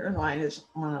in the Carolinas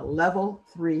on a level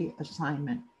 3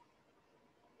 assignment.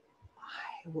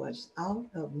 I was out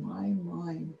of my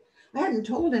mind. I hadn't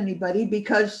told anybody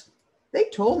because they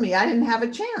told me I didn't have a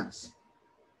chance.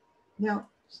 Now,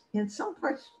 in some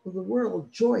parts of the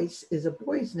world, Joyce is a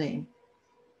boy's name.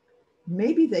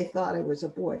 Maybe they thought I was a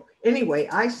boy. Anyway,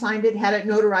 I signed it, had it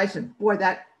notarized, and boy,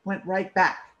 that went right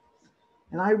back.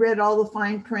 And I read all the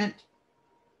fine print.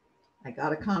 I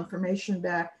got a confirmation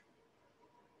back.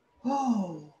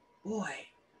 Oh boy,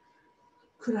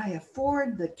 could I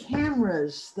afford the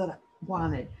cameras that I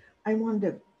wanted? I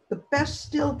wanted the best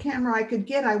still camera I could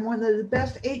get. I wanted the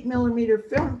best 8mm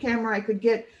film camera I could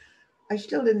get. I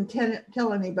still didn't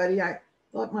tell anybody. I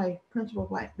thought my principal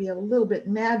might be a little bit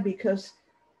mad because,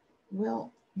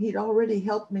 well, he'd already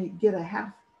helped me get a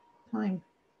half-time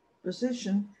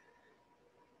position.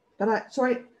 But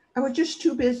I was just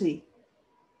too busy.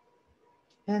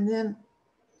 And then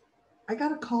I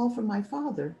got a call from my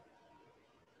father.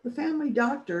 The family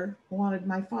doctor wanted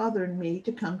my father and me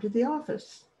to come to the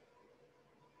office.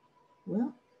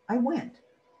 Well, I went.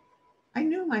 I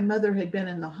knew my mother had been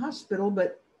in the hospital,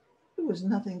 but it was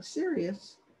nothing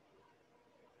serious.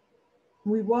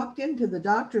 We walked into the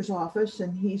doctor's office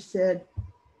and he said,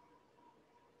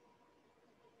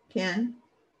 Ken,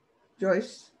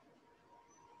 Joyce,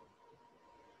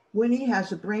 Winnie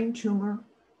has a brain tumor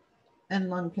and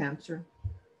lung cancer.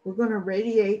 We're going to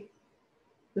radiate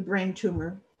the brain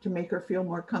tumor to make her feel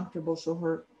more comfortable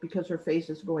because her face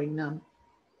is going numb.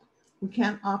 We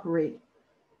can't operate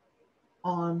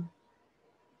on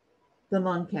the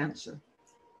lung cancer.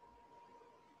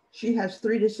 She has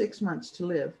 3 to 6 months to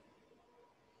live.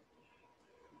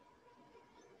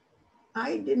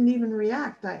 I didn't even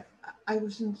react. I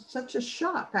was in such a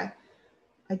shock.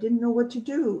 I didn't know what to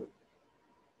do.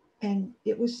 And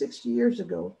it was 60 years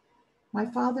ago.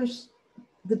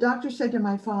 The doctor said to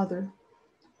my father,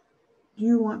 "Do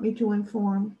you want me to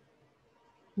inform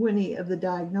Winnie of the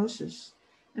diagnosis?"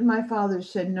 And my father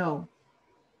said, "No."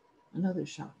 Another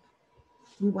shock.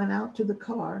 We went out to the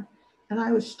car and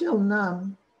I was still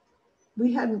numb.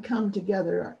 We hadn't come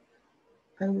together.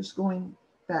 I was going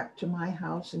back to my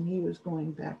house and he was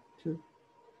going back to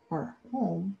our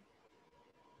home.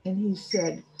 And he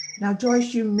said, "Now,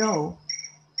 Joyce, you know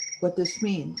what this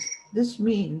means. This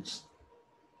means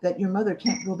that your mother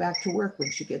can't go back to work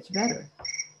when she gets better."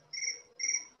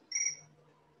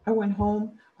 I went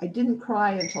home. I didn't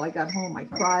cry until I got home. I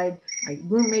cried. My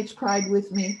roommates cried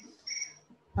with me.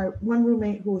 One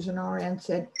roommate who was an RN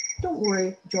said, "Don't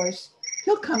worry, Joyce,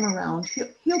 he'll come around.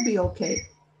 He'll be okay."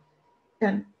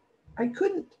 And I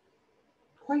couldn't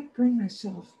quite bring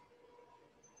myself.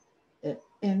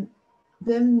 And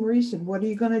then Marie said, "What are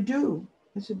you going to do?"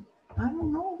 I said, "I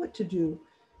don't know what to do."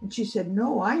 And she said,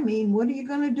 "No, I mean, what are you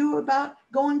going to do about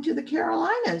going to the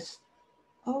Carolinas?"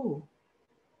 Oh,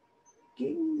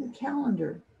 gave me the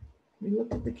calendar. We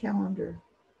looked at the calendar.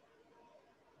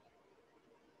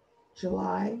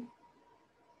 July,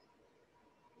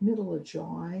 middle of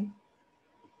July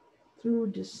through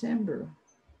December.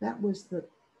 That was the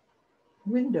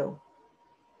window.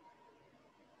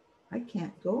 I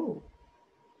can't go.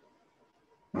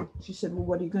 She said, "Well,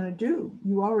 what are you going to do?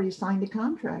 You already signed a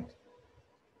contract."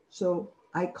 So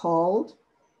I called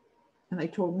and I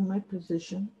told them my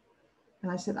position.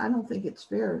 And I said, "I don't think it's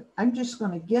fair. I'm just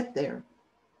going to get there.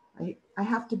 I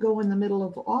have to go in the middle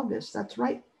of August. That's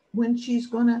right when she's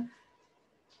going to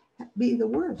be the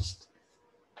worst.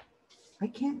 I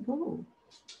can't go."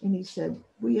 And he said,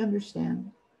 "We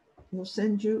understand. We'll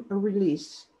send you a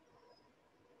release."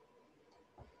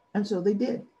 And so they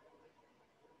did.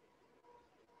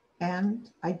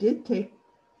 And I did take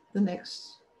the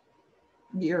next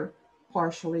year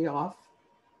partially off,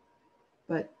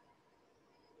 but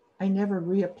I never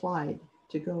reapplied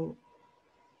to go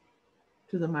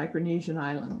to the Micronesian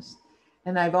Islands.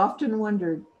 And I've often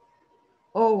wondered,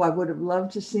 oh, I would have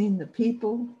loved to seen the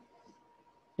people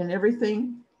and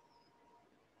everything,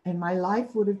 and my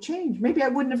life would have changed. Maybe I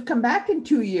wouldn't have come back in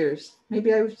 2 years.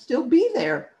 Maybe I would still be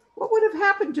there. What would have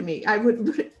happened to me? I would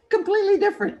be completely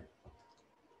different.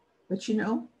 But you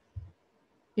know,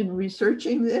 in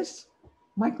researching this,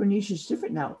 Micronesia is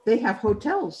different now. They have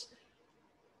hotels,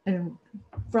 and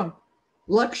from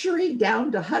luxury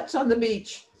down to huts on the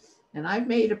beach. And I've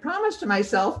made a promise to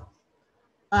myself,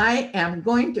 I am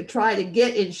going to try to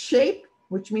get in shape,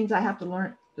 which means I have to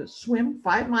learn to swim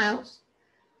 5 miles.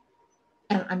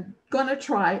 And I'm going to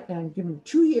try, and I'm giving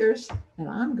 2 years, and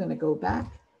I'm going to go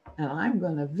back and I'm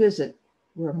going to visit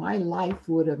where my life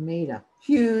would have made a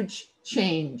huge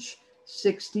change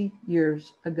 60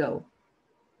 years ago.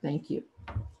 Thank you.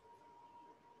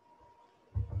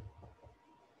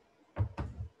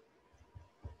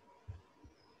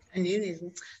 And you need,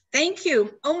 thank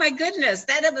you. Oh my goodness,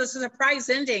 that was a surprise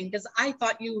ending because I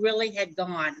thought you really had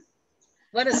gone.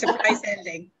 What a surprise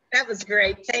ending. That was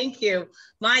great. Thank you.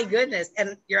 My goodness.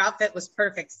 And your outfit was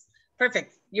perfect.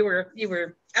 Perfect. You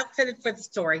were outfitted for the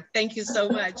story. Thank you so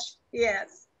much.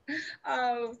 Yes.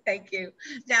 Oh, thank you.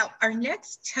 Now, our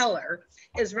next teller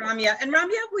is Ramya. And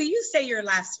Ramya, will you say your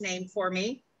last name for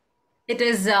me? It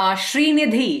is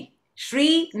Srinidhi.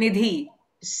 Srinidhi.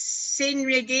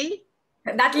 Srinidhi?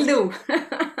 That'll do.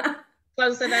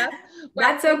 Close enough?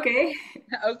 Well, that's okay.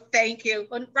 Oh, thank you.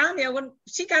 When Ramya, when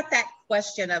she got that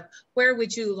question of where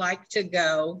would you like to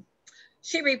go,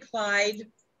 she replied,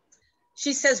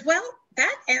 she says, well,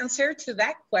 that answer to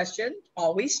that question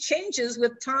always changes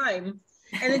with time.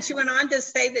 And then she went on to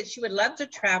say that she would love to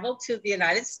travel to the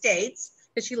United States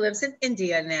because she lives in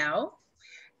India now.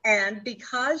 And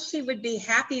because she would be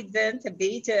happy then to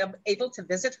be able to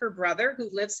visit her brother who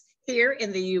lives here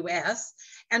in the US.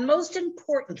 And most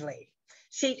importantly,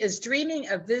 she is dreaming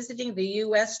of visiting the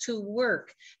US to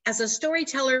work as a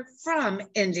storyteller from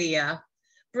India,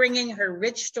 bringing her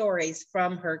rich stories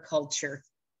from her culture.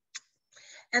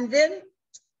 And then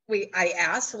I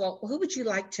asked, well, who would you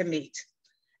like to meet?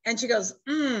 And she goes,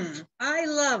 I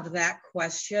love that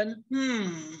question.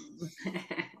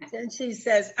 And she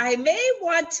says, I may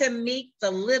want to meet the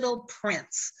Little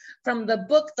Prince from the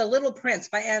book, The Little Prince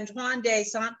by Antoine de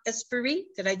Saint-Exupéry.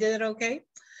 Did I do that okay?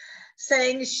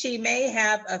 Saying she may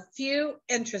have a few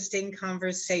interesting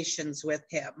conversations with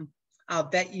him. I'll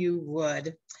bet you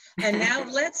would. And now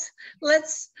let's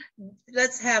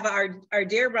have our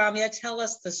dear Ramya tell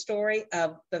us the story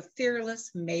of the Fearless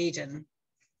Maiden.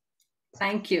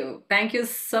 Thank you. Thank you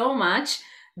so much.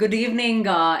 Good evening,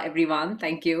 everyone.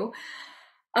 Thank you.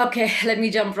 Okay, let me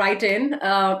jump right in.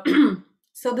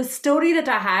 So, the story that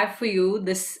I have for you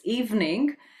this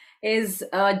evening is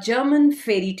a German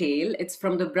fairy tale. It's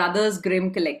from the Brothers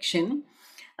Grimm collection.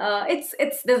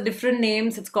 There's different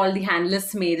names. It's called the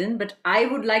Handless Maiden, but I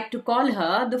would like to call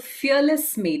her the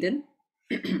Fearless Maiden.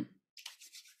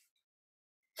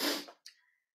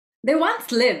 There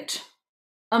once lived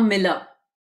a miller,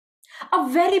 a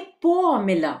very poor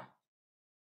miller.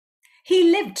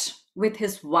 He lived with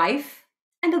his wife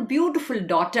and a beautiful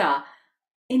daughter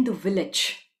in the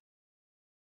village.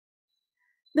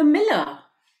 The miller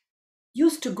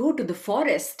used to go to the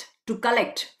forest to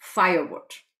collect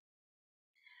firewood.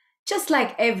 Just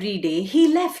like every day, he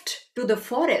left to the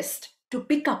forest to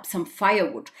pick up some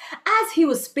firewood. As he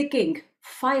was picking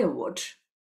firewood,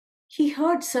 he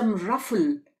heard some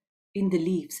ruffle in the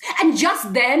leaves. And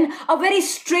just then, a very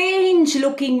strange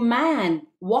looking man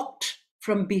walked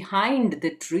from behind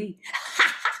the tree.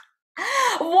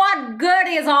 What good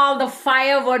is all the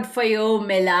firewood for you,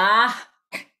 miller?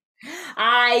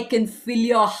 I can fill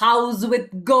your house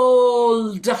with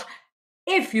gold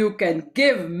if you can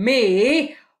give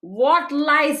me what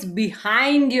lies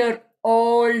behind your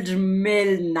old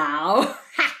mill now,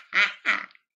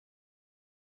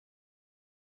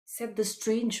 said the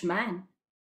strange man.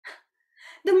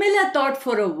 The miller thought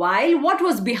for a while what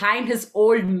was behind his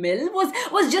old mill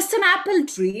was just an apple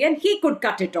tree and he could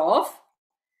cut it off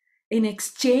in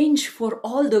exchange for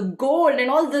all the gold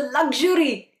and all the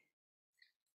luxury.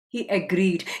 He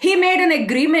agreed. He made an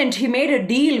agreement. He made a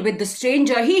deal with the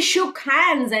stranger. He shook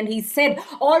hands and he said,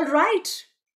 "All right,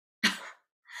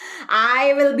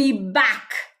 I will be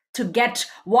back to get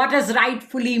what is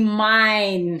rightfully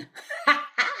mine,"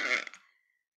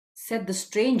 said the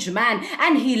strange man,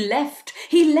 and he left.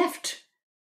 He left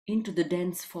into the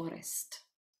dense forest.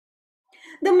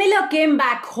 The miller came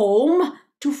back home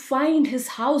to find his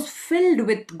house filled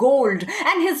with gold,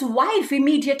 and his wife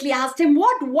immediately asked him,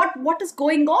 What is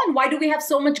going on? Why do we have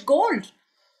so much gold?"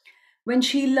 When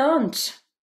she learnt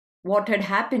what had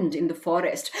happened in the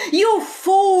forest, "You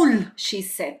fool," she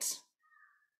said.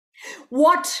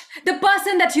 "What? The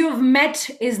person that you have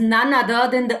met is none other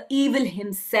than the evil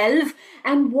himself.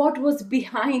 And what was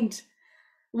behind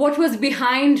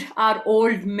our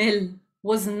old mill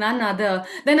was none other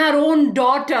than our own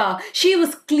daughter. She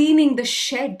was cleaning the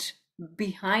shed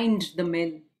behind the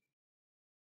mill."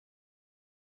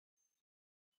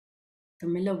 The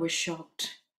miller was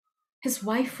shocked. His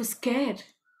wife was scared.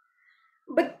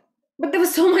 But there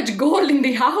was so much gold in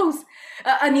the house.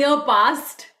 A year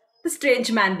passed. The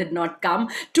strange man did not come.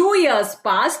 2 years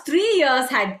passed. 3 years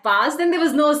had passed, and there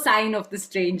was no sign of the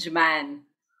strange man.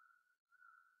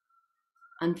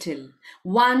 Until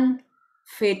one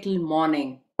fatal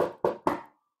morning,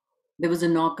 there was a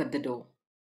knock at the door.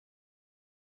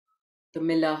 The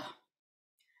miller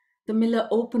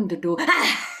opened the door.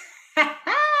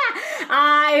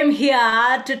 "I am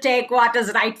here to take what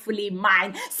is rightfully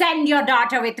mine. Send your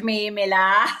daughter with me,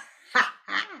 miller,"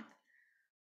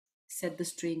 said the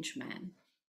strange man.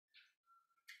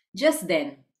 Just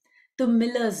then, the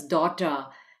miller's daughter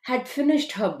had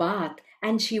finished her bath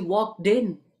and she walked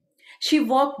in. She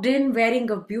walked in wearing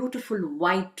a beautiful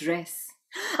white dress.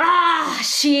 "Ah,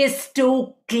 she is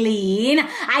too clean.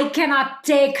 I cannot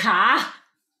take her.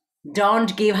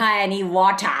 Don't give her any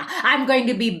water. I'm going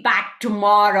to be back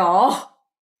tomorrow."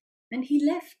 And he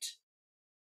left.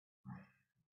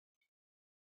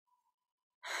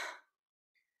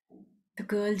 The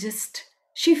girl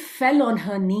she fell on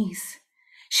her knees.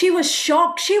 She was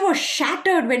shocked. She was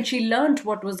shattered when she learned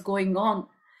what was going on.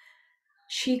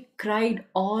 She cried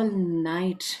all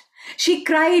night. She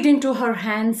cried into her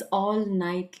hands all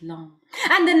night long.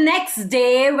 And the next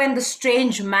day, when the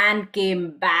strange man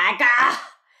came back,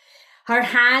 her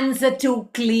hands are too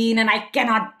clean and I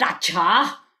cannot touch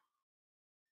her.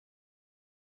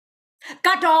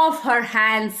 "Cut off her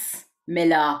hands,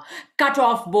 miller. Cut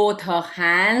off both her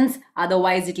hands.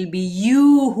 Otherwise, it'll be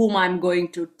you whom I'm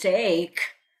going to take."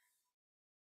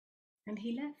 And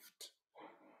he left.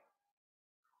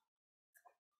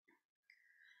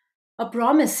 A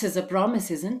promise is a promise,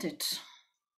 isn't it?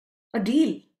 A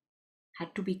deal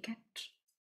had to be kept.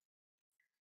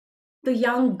 The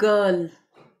young girl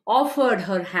offered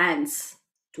her hands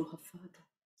to her father.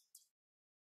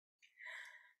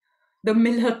 The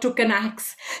miller took an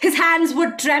axe. His hands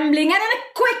were trembling, and in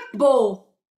a quick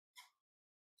blow,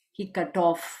 he cut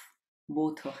off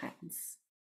both her hands.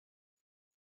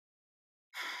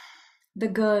 The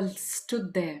girl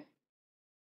stood there,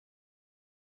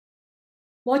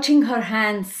 watching her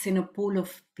hands in a pool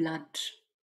of blood.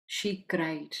 She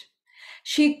cried.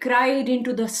 She cried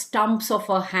into the stumps of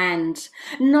her hands,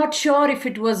 not sure if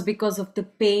it was because of the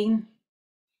pain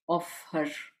of her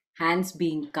hands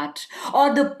being cut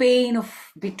or the pain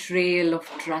of betrayal of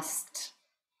trust.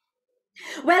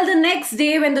 Well, the next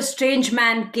day when the strange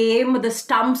man came, the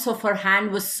stumps of her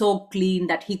hand was so clean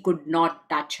that he could not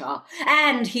touch her.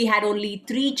 And he had only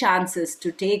 3 chances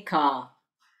to take her.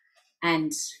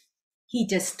 And he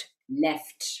just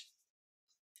left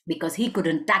because he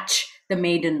couldn't touch the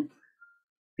maiden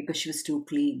because she was too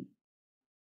clean.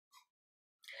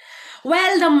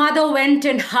 Well, the mother went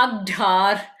and hugged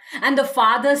her, and the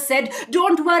father said,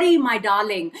 "Don't worry, my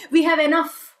darling. We have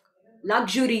enough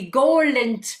luxury, gold,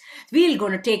 and we're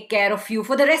going to take care of you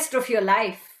for the rest of your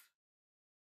life."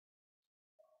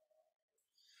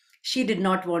 She did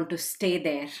not want to stay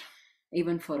there,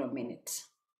 even for a minute.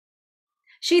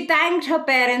 She thanked her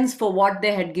parents for what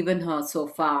they had given her so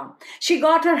far. She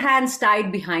got her hands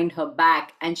tied behind her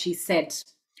back and she said,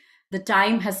 "The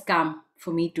time has come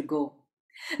for me to go.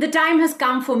 The time has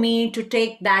come for me to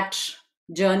take that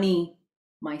journey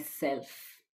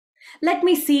myself. Let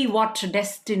me see what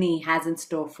destiny has in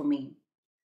store for me,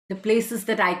 the places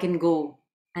that I can go,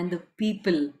 and the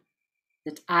people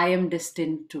that I am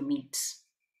destined to meet."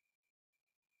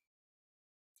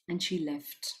 And she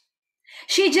left.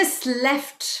 She just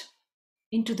left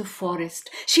into the forest.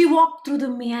 She walked through the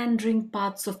meandering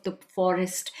paths of the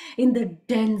forest, in the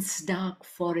dense, dark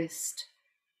forest.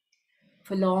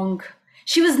 For long,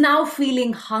 she was now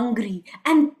feeling hungry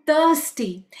and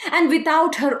thirsty, and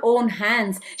without her own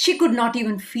hands, she could not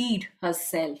even feed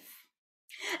herself.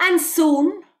 And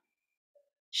soon,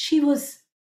 she was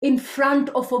in front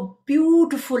of a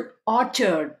beautiful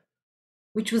orchard,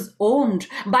 which was owned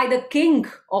by the king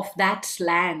of that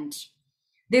land.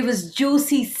 There was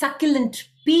juicy, succulent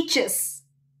peaches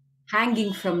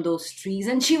hanging from those trees,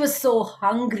 and she was so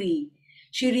hungry.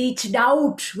 She reached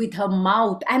out with her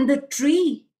mouth, and the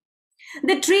tree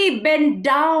bent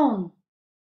down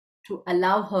to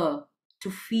allow her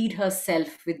to feed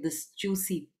herself with this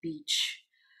juicy peach.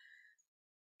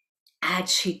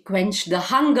 As she quenched the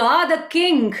hunger, the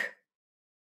king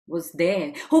was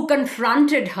there, who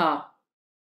confronted her.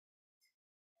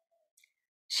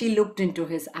 She looked into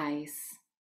his eyes,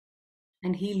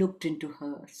 and he looked into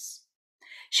hers.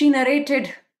 She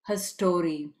narrated her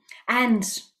story, and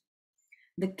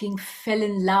the king fell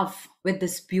in love with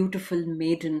this beautiful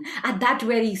maiden at that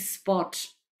very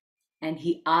spot, and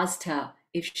he asked her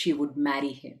if she would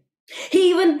marry him.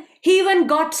 He even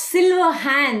got silver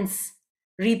hands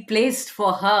replaced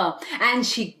for her, and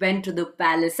she went to the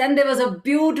palace, and there was a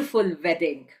beautiful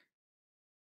wedding.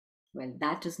 Well,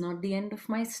 that is not the end of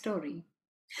my story.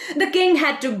 The king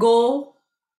had to go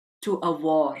to a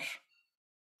war,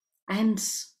 and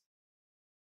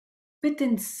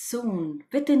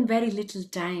within very little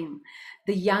time,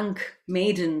 the young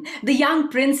maiden, the young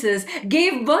princess,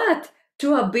 gave birth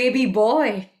to a baby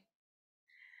boy.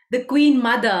 The queen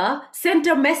mother sent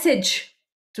a message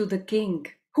to the king,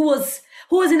 who was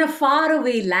in a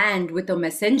faraway land, with a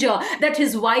messenger that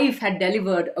his wife had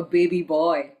delivered a baby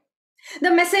boy.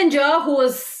 The messenger, who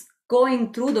was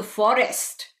going through the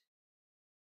forest,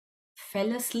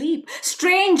 fell asleep,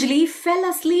 strangely fell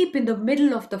asleep in the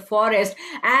middle of the forest,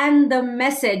 and the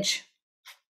message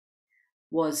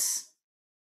was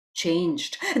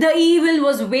changed. The evil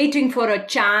was waiting for a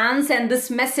chance, and this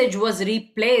message was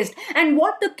replaced. And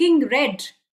what the king read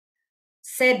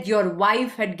said, "Your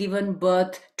wife had given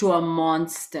birth to a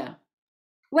monster."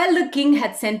 Well, the king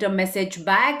had sent a message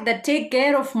back that, "Take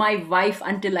care of my wife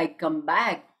until I come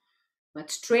back." But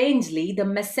strangely, the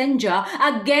messenger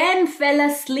again fell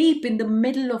asleep in the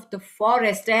middle of the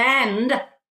forest, and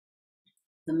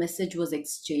the message was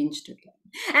exchanged again.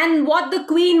 And what the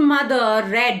queen mother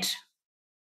read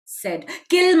said,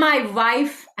 "Kill my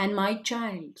wife and my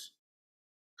child."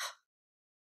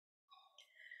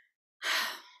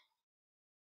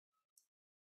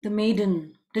 The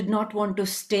maiden did not want to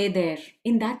stay there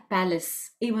in that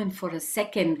palace even for a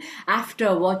second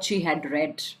after what she had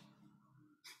read.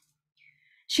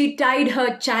 She tied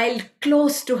her child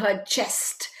close to her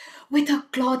chest with a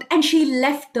cloth, and she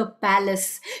left the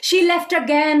palace. She left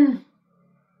again,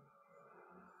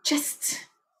 just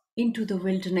into the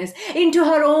wilderness, into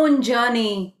her own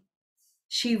journey.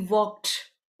 She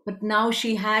walked, but now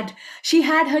she had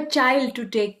her child to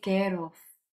take care of.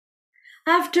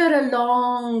 After a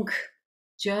long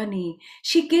journey,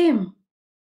 she came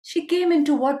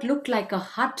into what looked like a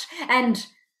hut, and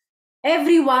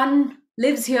 "Everyone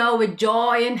lives here with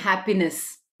joy and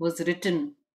happiness" was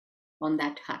written on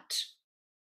that hut.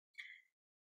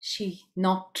 She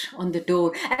knocked on the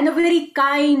door, and a very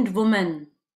kind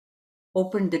woman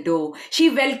opened the door. She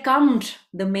welcomed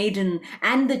the maiden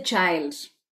and the child.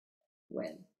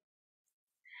 Well,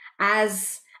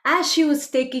 as she was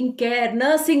taking care,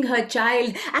 nursing her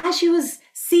child, as she was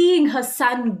seeing her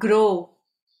son grow,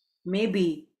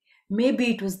 maybe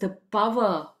it was the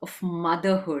power of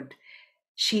motherhood.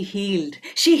 She healed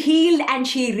and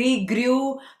she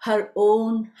regrew her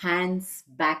own hands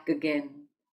back again.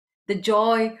 The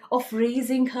joy of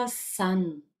raising her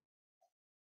son.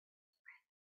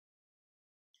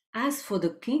 As for the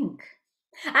king,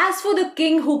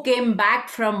 who came back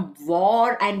from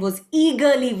war and was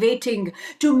eagerly waiting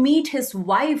to meet his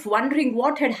wife, wondering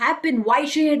what had happened, why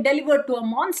she had delivered to a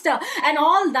monster, and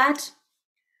all that,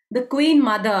 the queen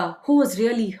mother, who was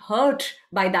really hurt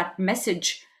by that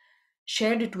message,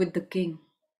 shared it with the king.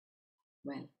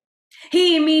 Well,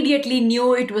 he immediately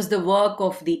knew it was the work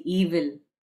of the evil,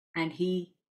 and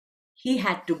he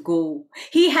had to go.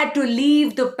 He had to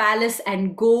leave the palace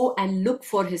and go and look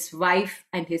for his wife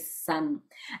and his son.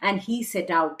 And he set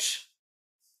out.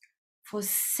 For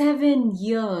 7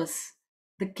 years,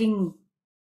 the king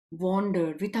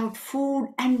wandered without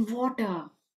food and water,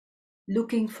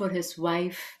 looking for his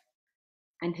wife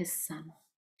and his son.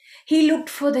 He looked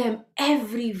for them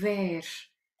everywhere.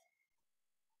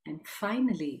 And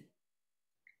finally,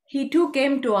 he too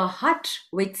came to a hut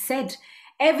which said,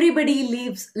 everybody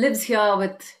lives here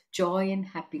with joy and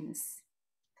happiness.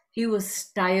 He was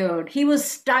tired. He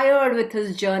was tired with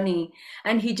his journey,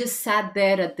 and he just sat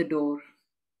there at the door.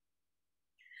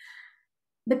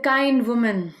 The kind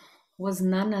woman was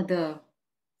none other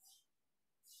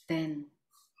than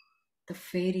the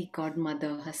fairy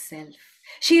godmother herself.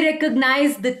 She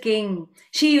recognized the king.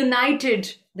 She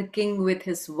united the king with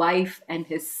his wife and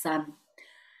his son.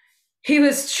 He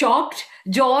was shocked,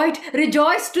 joyed,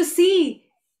 rejoiced to see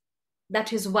that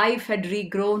his wife had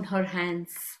regrown her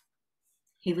hands.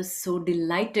 He was so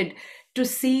delighted to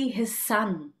see his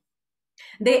son.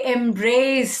 They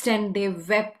embraced and they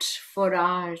wept for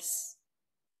hours.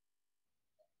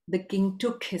 The king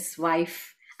took his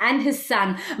wife and his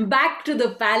son back to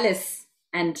the palace,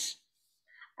 and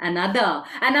another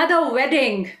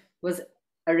wedding was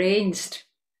arranged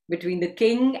between the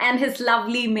king and his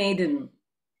lovely maiden.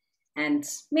 And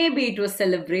maybe it was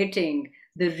celebrating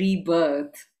the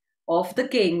rebirth of the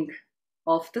king,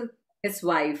 his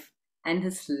wife, and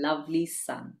his lovely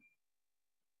son.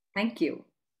 Thank you.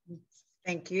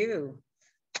 Thank you.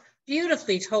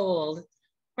 Beautifully told.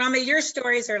 Rama, your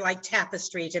stories are like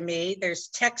tapestry to me. There's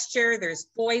texture, there's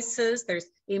voices, there's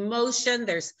emotion,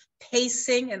 there's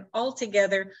pacing, and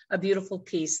altogether a beautiful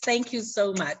piece. Thank you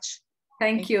so much.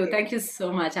 Thank you. Thank you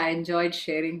so much. I enjoyed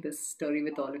sharing this story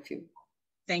with all of you.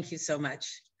 Thank you so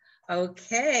much.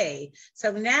 Okay,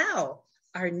 so now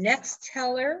our next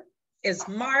teller is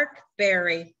Mark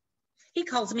Berry. He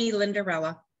calls me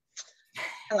Lindarella.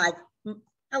 I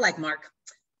like Mark.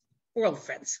 We're old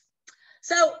friends.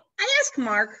 So I asked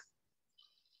Mark,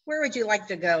 where would you like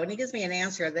to go? And he gives me an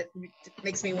answer that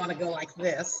makes me want to go like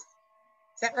this.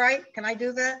 Is that right? Can I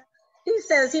do that? He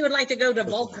says he would like to go to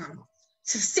Vulcan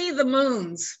to see the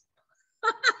moons.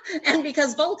 And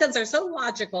because Vulcans are so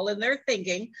logical in their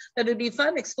thinking, that it'd be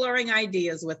fun exploring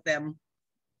ideas with them.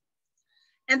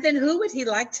 And then who would he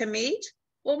like to meet?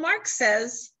 Well, Mark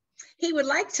says he would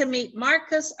like to meet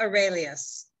Marcus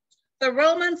Aurelius, the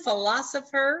Roman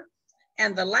philosopher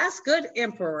and the last good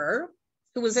emperor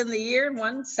who was in the year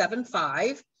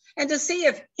 175, and to see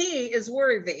if he is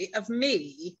worthy of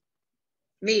me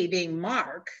being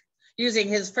Mark, using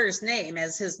his first name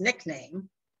as his nickname.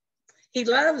 He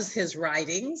loves his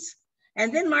writings.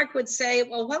 And then Mark would say,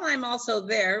 well, while I'm also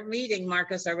there meeting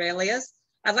Marcus Aurelius,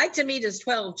 I'd like to meet his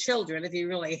 12 children if he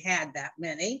really had that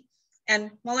many.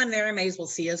 And while I'm there, I may as well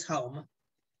see his home.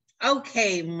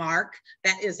 Okay, Mark,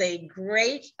 that is a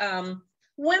great,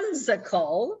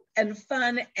 whimsical and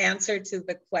fun answer to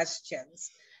the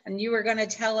questions. And you are going to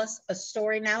tell us a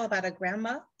story now about a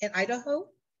grandma in Idaho?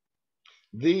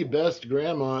 The best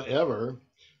grandma ever.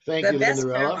 Thank you,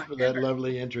 Lindarella, for that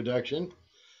lovely introduction.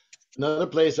 Another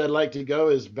place I'd like to go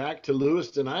is back to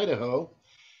Lewiston, Idaho.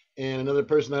 And another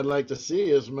person I'd like to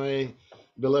see is my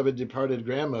beloved departed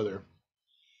grandmother.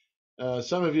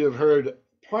 Some of you have heard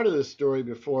part of this story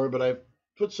before, but I've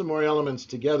put some more elements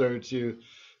together to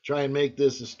try and make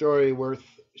this a story worth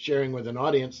sharing with an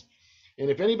audience. And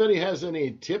if anybody has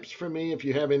any tips for me, if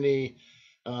you have any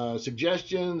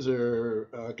suggestions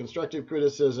or constructive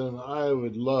criticism, I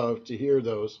would love to hear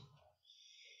those.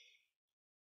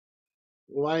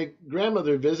 My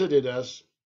grandmother visited us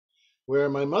where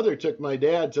my mother took my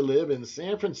dad to live in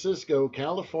San Francisco,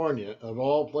 California, of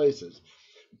all places.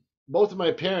 both of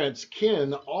my parents'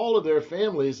 kin, all of their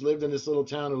families lived in this little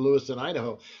town of Lewiston,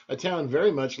 Idaho, a town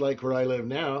very much like where I live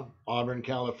now, Auburn,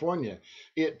 California.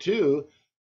 It too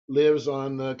lives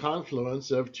on the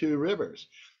confluence of two rivers.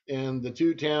 And the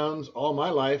two towns, all my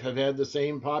life, have had the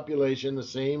same population, the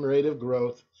same rate of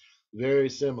growth, very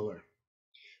similar.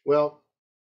 Well,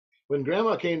 when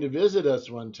Grandma came to visit us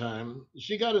one time,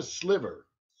 she got a sliver.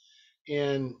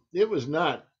 And it was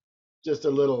not just a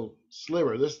little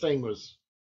sliver. This thing was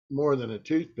more than a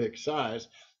toothpick size.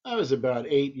 I was about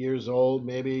 8 years old,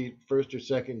 maybe first or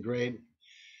second grade.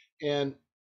 And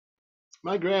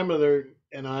my grandmother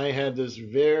and I had this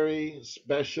very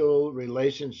special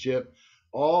relationship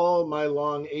all my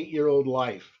long 8-year-old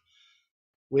life.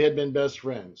 We had been best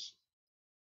friends.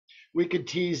 We could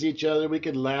tease each other. We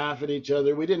could laugh at each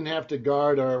other. We didn't have to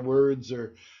guard our words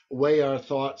or weigh our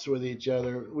thoughts with each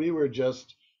other. We were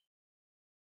just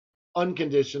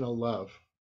unconditional love,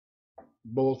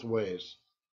 both ways.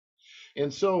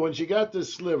 And so when she got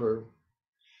this sliver,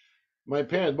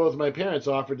 both of my parents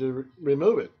offered to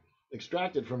remove it,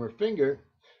 extract it from her finger.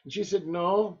 And she said,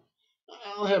 "No,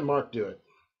 I'll have Mark do it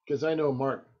because I know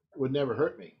Mark would never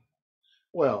hurt me."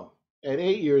 Well, at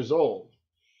 8 years old,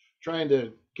 trying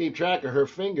to keep track of her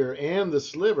finger and the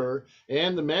sliver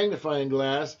and the magnifying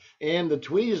glass and the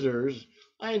tweezers,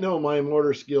 I know my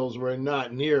motor skills were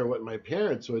not near what my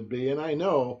parents would be, and I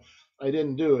know I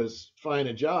didn't do as fine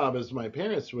a job as my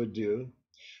parents would do.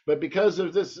 But because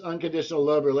of this unconditional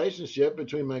love relationship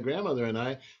between my grandmother and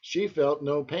I, she felt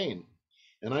no pain.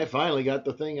 And I finally got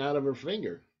the thing out of her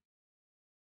finger.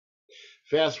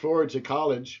 Fast forward to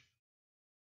college.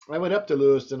 I went up to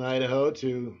Lewiston, Idaho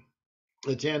to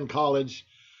attend college.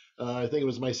 I think it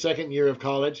was my second year of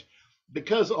college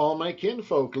because all my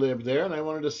kinfolk lived there, and I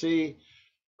wanted to see,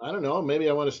 I don't know, maybe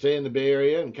I want to stay in the Bay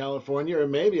Area in California, or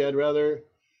maybe I'd rather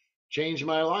change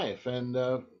my life and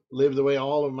live the way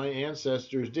all of my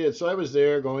ancestors did. So I was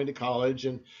there going to college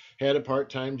and had a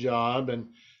part-time job, and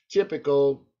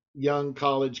typical young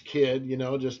college kid,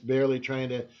 just barely trying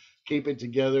to keep it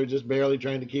together, just barely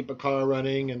trying to keep a car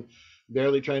running and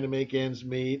barely trying to make ends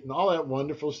meet and all that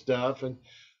wonderful stuff, and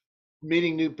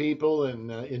meeting new people and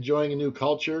enjoying a new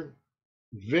culture.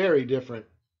 Very different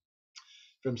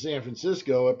from San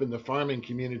Francisco up in the farming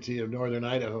community of northern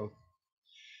Idaho.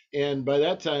 And by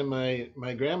that time,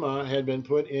 my grandma had been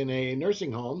put in a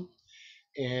nursing home,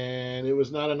 and it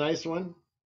was not a nice one.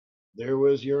 There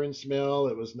was urine smell.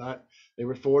 It was not, they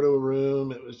were 4 to a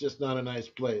room. It was just not a nice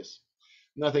place.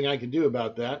 Nothing I could do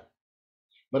about that,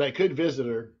 but I could visit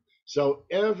her. So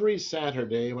every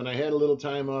Saturday when I had a little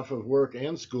time off of work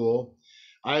and school,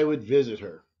 I would visit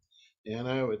her. And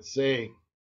I would say,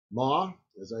 "Ma,"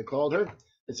 as I called her,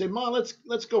 I'd say, "Ma,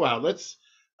 let's go out.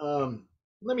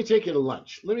 Let me take you to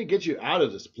lunch. Let me get you out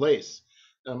of this place.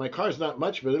 My car's not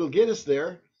much, but it'll get us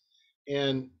there."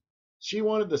 And she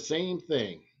wanted the same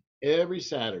thing every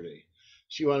Saturday.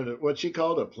 She wanted what she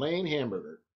called a plain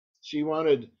hamburger. She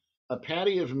wanted a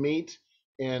patty of meat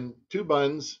and 2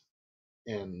 buns,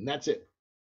 and that's it.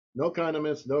 No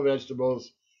condiments, no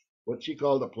vegetables, what she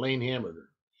called a plain hamburger.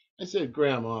 I said,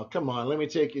 "Grandma, come on, let me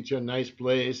take you to a nice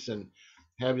place and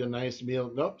have you a nice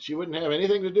meal." Nope, she wouldn't have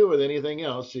anything to do with anything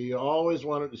else. She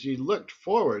looked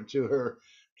forward to her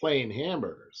plain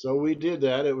hamburger. So we did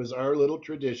that. It was our little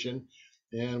tradition,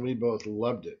 and we both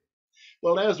loved it.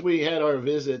 Well, as we had our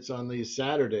visits on these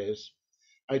Saturdays,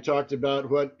 I talked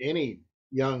about what any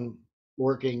young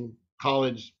working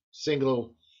college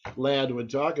single lad would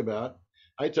talk about.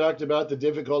 I talked about the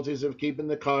difficulties of keeping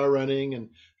the car running and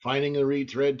finding a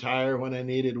retread tire when I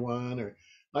needed one, or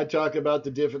I talk about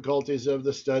the difficulties of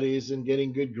the studies and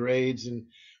getting good grades and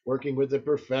working with the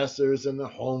professors and the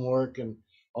homework and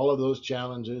all of those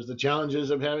challenges, the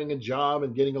challenges of having a job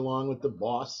and getting along with the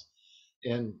boss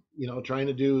and, trying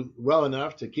to do well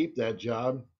enough to keep that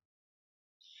job.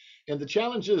 And the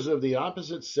challenges of the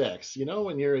opposite sex.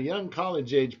 When you're a young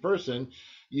college age person,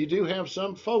 you do have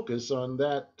some focus on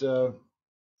that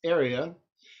area,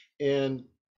 and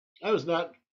I was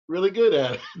not really good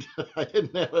at it. I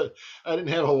didn't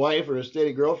have a wife or a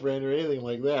steady girlfriend or anything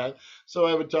like that. So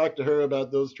I would talk to her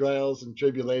about those trials and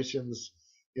tribulations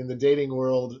in the dating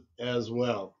world as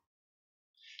well.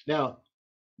 Now,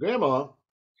 Grandma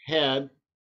had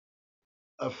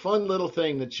a fun little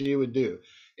thing that she would do.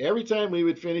 Every time we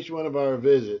would finish one of our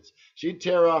visits, she'd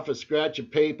tear off a scratch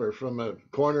of paper from a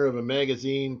corner of a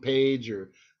magazine page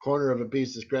or corner of a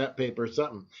piece of scrap paper or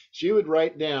something. She would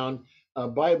write down a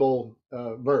Bible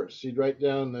verse. She'd write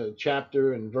down the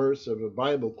chapter and verse of a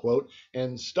Bible quote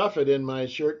and stuff it in my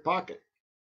shirt pocket.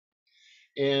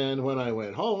 And when I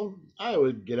went home, I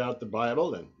would get out the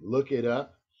Bible and look it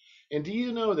up. And do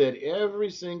you know that every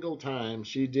single time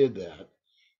she did that,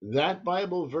 that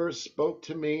Bible verse spoke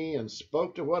to me and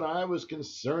spoke to what I was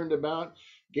concerned about,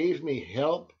 gave me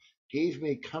help, gave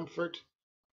me comfort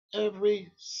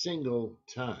every single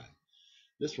time.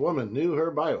 This woman knew her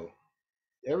Bible.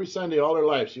 Every Sunday, all her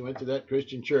life, she went to that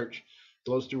Christian church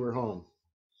close to her home.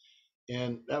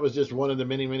 And that was just one of the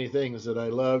many, many things that I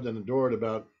loved and adored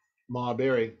about Ma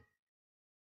Berry.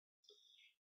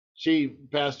 She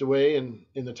passed away in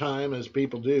the time, as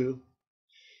people do,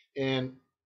 and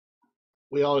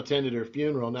we all attended her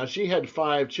funeral. Now, she had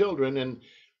 5 children, and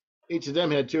each of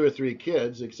them had 2 or 3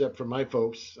 kids, except for my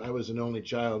folks. I was an only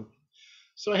child.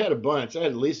 So I had a bunch. I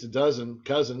had at least a dozen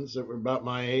cousins that were about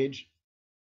my age.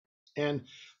 And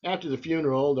after the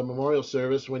funeral, the memorial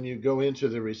service, when you go into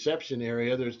the reception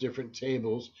area, there's different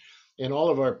tables. And all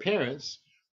of our parents,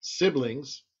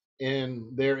 siblings, and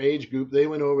their age group, they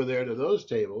went over there to those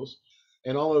tables.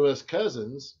 And all of us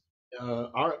cousins,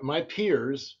 my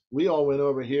peers, we all went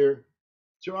over here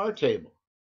to our table.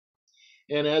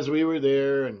 And as we were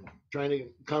there and trying to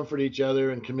comfort each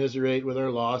other and commiserate with our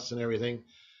loss and everything,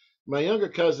 my younger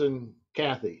cousin,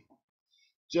 Kathy,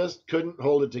 just couldn't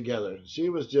hold it together. She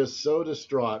was just so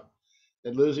distraught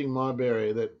at losing Ma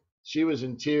Berry that she was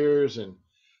in tears, and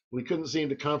we couldn't seem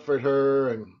to comfort her,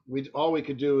 and all we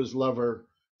could do was love her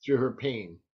through her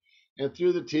pain. And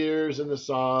through the tears and the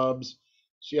sobs,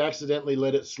 she accidentally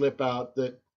let it slip out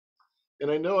that, and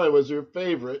I know I was her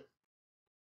favorite.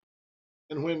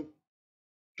 And when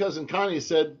Cousin Connie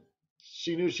said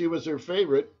she knew she was her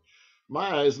favorite,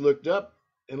 my eyes looked up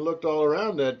and looked all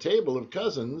around that table of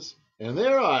cousins, and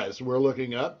their eyes were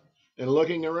looking up and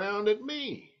looking around at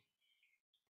me.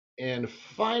 And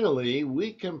finally,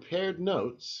 we compared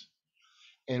notes,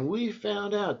 and we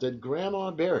found out that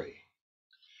Grandma Berry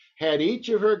had each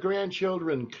of her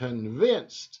grandchildren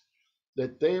convinced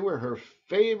that they were her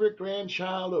favorite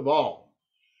grandchild of all.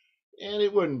 And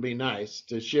it wouldn't be nice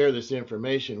to share this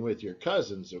information with your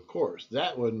cousins, of course.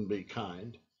 That wouldn't be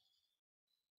kind.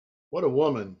 What a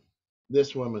woman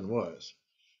this woman was.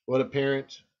 What a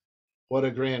parent. What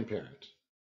a grandparent.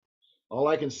 All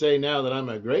I can say now that I'm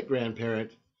a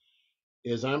great-grandparent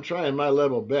is I'm trying my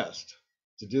level best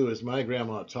to do as my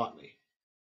grandma taught me.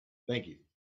 Thank you.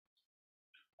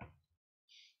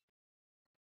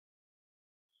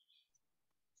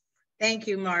 Thank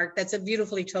you, Mark. That's a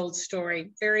beautifully told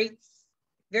story. Very,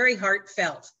 very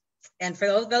heartfelt. And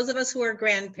for those of us who are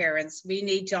grandparents, we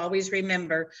need to always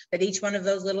remember that each one of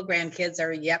those little grandkids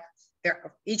are,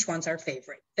 each one's our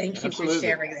favorite. Thank you Absolutely. For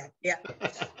sharing that. Yeah.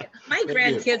 My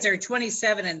grandkids are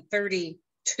 27 and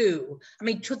 32. I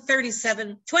mean,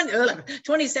 27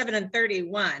 and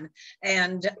 31.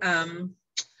 And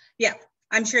yeah,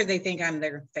 I'm sure they think I'm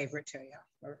their favorite too.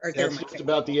 Yeah. Or That's just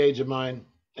about the age of mine.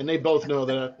 And they both know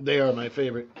that they are my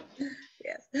favorite.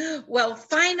 Yes. Well,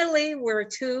 finally, we're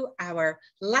to our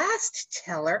last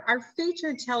teller, our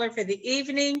featured teller for the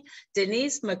evening,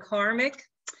 Denise McCormick.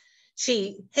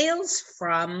 She hails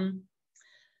from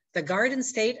the Garden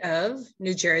State of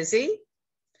New Jersey.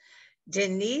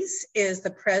 Denise is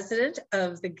the president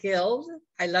of the guild.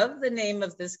 I love the name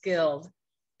of this guild,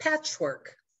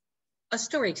 Patchwork, a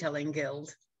storytelling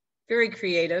guild. Very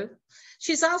creative.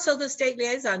 She's also the state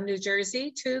liaison in New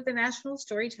Jersey to the National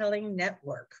Storytelling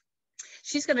Network.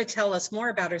 She's going to tell us more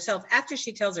about herself after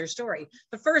she tells her story.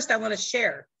 But first, I want to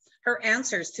share her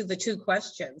answers to the 2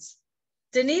 questions.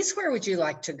 Denise, where would you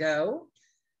like to go?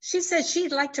 She says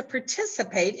she'd like to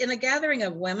participate in a gathering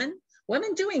of women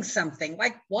doing something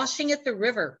like washing at the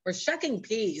river or shucking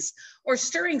peas or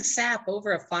stirring sap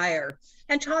over a fire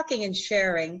and talking and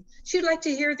sharing. She'd like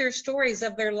to hear their stories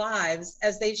of their lives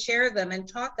as they share them and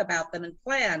talk about them and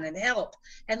plan and help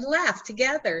and laugh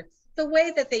together the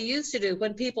way that they used to do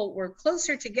when people were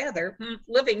closer together,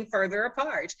 living further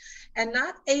apart, and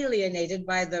not alienated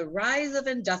by the rise of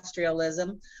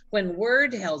industrialism when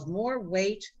word held more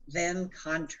weight than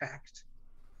contract.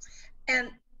 And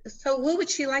so who would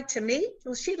she like to meet?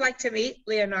 Well, she'd like to meet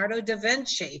Leonardo da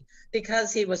Vinci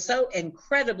because he was so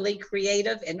incredibly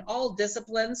creative in all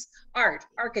disciplines: art,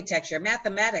 architecture,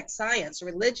 mathematics, science,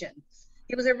 religion.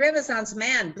 He was a Renaissance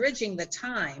man bridging the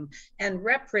time and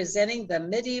representing the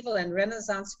medieval and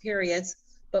Renaissance periods,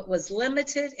 but was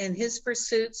limited in his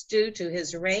pursuits due to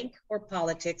his rank or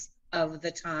politics of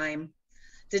the time.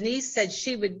 Denise said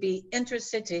she would be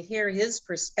interested to hear his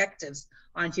perspectives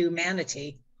on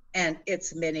humanity and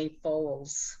its many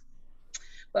folds.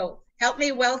 Well, help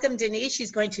me welcome Denise.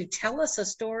 She's going to tell us a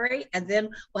story, and then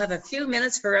we'll have a few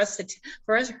minutes for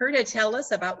her to tell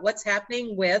us about what's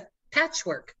happening with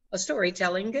Patchwork, a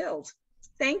storytelling guild.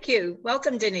 Thank you.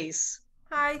 Welcome, Denise.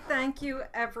 Hi, thank you,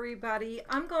 everybody.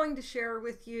 I'm going to share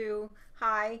with you.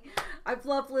 Hi, I've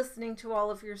loved listening to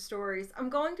all of your stories. I'm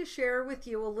going to share with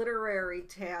you a literary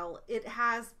tale. It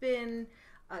has been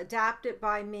adapted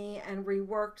by me and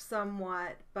reworked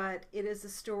somewhat, but it is a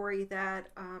story that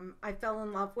I fell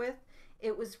in love with.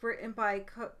 It was written by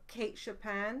Kate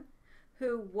Chopin,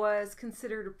 who was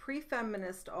considered a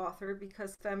pre-feminist author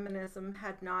because feminism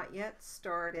had not yet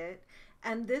started.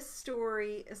 And this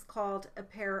story is called A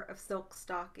Pair of Silk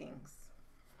Stockings.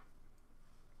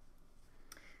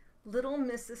 Little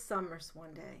Mrs. Summers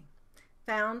one day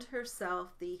found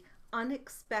herself the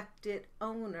unexpected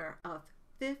owner of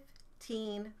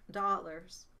 $15.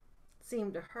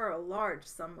 Seemed to her a large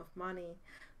sum of money.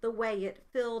 The way it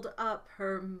filled up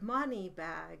her money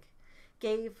bag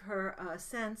gave her a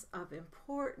sense of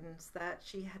importance that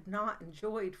she had not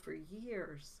enjoyed for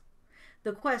years.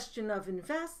 The question of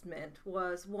investment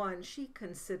was one she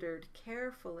considered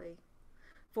carefully.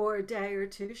 For a day or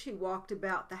two she walked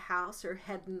about the house, her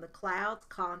head in the clouds,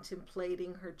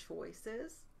 contemplating her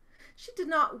choices. She did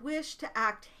not wish to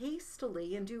act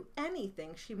hastily and do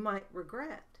anything she might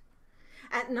regret.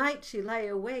 At night she lay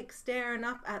awake, staring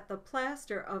up at the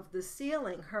plaster of the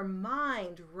ceiling, her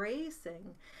mind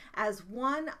racing as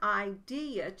one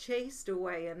idea chased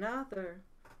away another.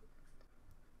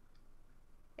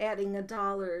 Adding $1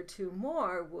 or $2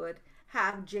 more would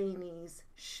have Janie's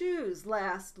shoes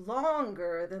last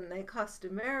longer than they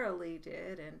customarily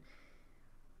did, and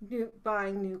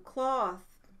buying new cloth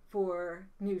for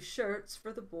new shirts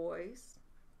for the boys.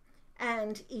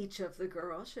 And each of the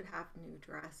girls should have new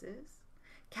dresses,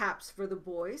 caps for the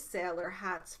boys, sailor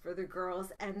hats for the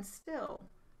girls, and still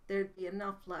there'd be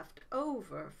enough left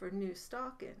over for new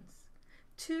stockings.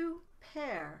 2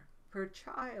 pair per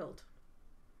child.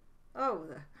 Oh,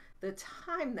 the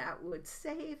time that would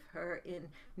save her in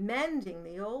mending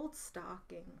the old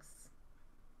stockings.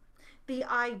 The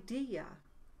idea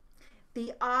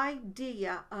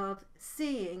of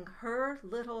seeing her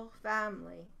little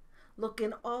family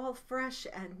looking all fresh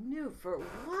and new for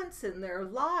once in their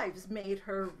lives made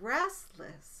her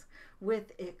restless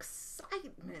with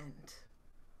excitement.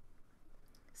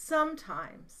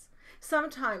 Sometimes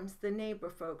the neighbor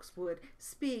folks would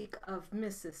speak of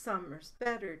Mrs. Summers'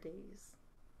 better days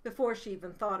before she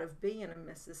even thought of being a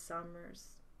Mrs.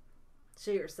 Summers.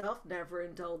 She herself never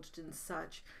indulged in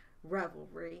such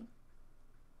revelry.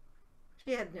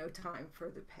 She had no time for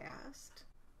the past.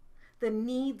 The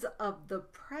needs of the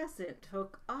present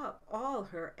took up all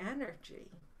her energy.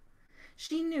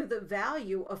 She knew the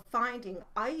value of finding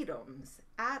items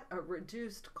at a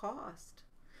reduced cost.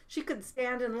 She could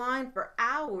stand in line for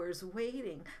hours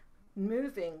waiting,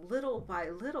 moving little by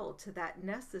little to that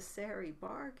necessary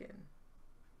bargain.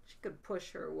 She could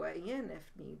push her way in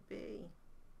if need be.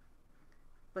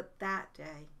 But that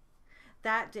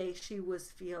day she was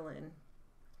feeling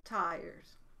tired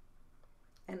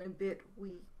and a bit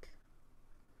weak.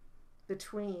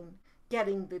 Between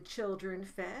getting the children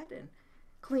fed and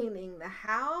cleaning the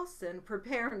house and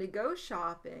preparing to go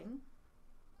shopping,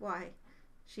 why,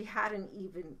 she hadn't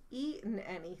even eaten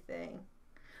anything.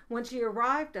 When she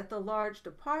arrived at the large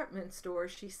department store,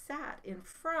 she sat in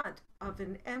front of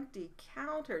an empty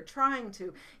counter trying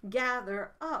to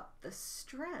gather up the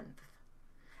strength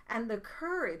and the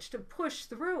courage to push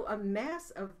through a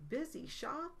mass of busy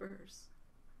shoppers.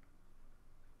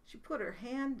 She put her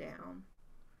hand down.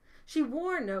 She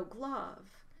wore no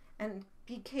glove and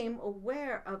became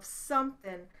aware of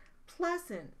something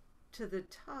pleasant to the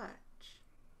touch.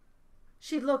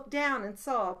 She looked down and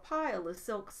saw a pile of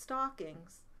silk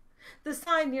stockings. The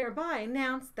sign nearby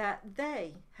announced that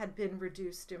they had been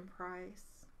reduced in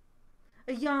price.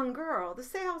 A young girl, the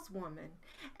saleswoman,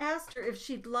 asked her if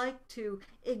she'd like to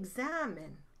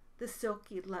examine the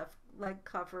silky leg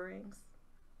coverings.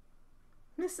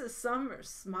 Mrs. Summers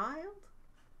smiled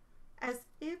as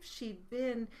if she'd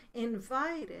been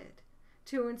invited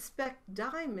to inspect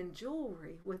diamond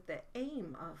jewelry with the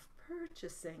aim of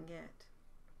purchasing it.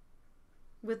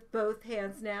 With both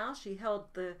hands now, she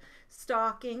held the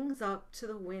stockings up to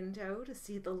the window to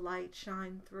see the light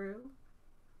shine through.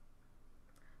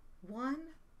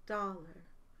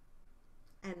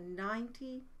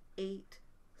 $1.98.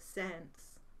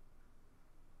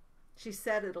 She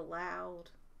said it aloud.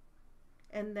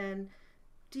 And then,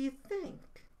 do you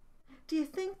think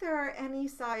there are any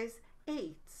size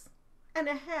 8s and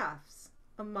a halves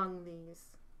among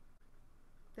these?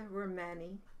 There were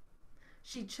many.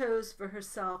 She chose for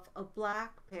herself a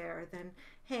black pair, then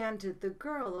handed the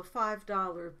girl a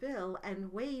 $5 bill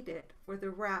and waited for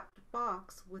the wrapped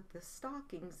box with the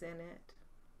stockings in it.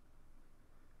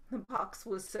 The box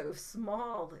was so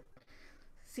small it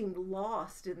seemed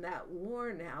lost in that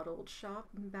worn-out old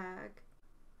shopping bag.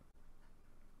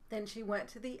 Then she went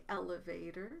to the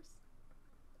elevators,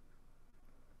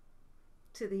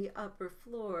 to the upper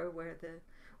floor where the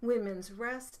women's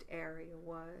rest area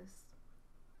was.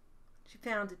 She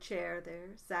found a chair there,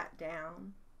 sat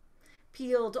down,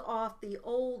 peeled off the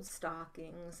old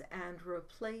stockings and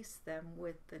replaced them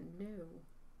with the new.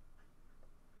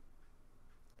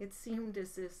 It seemed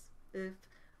as if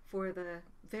for the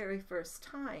very first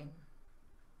time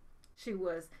she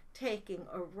was taking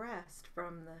a rest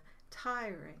from the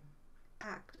tiring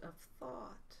act of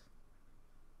thought,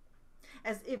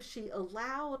 as if she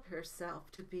allowed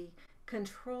herself to be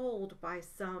controlled by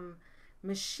some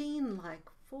machine-like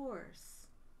force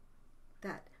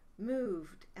that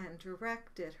moved and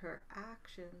directed her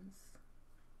actions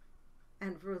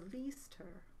and released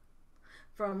her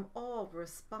from all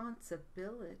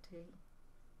responsibility.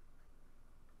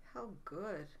 How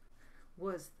good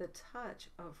was the touch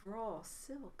of raw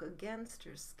silk against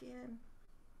her skin.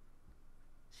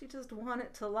 She just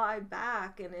wanted to lie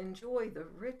back and enjoy the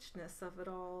richness of it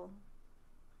all.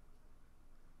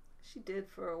 She did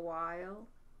for a while.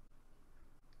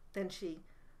 Then she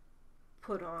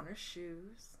put on her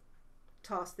shoes,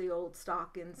 tossed the old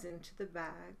stockings into the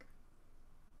bag,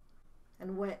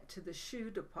 and went to the shoe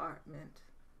department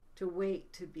to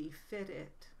wait to be fitted.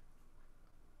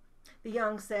 The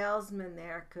young salesman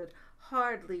there could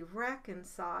hardly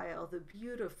reconcile the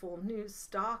beautiful new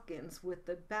stockings with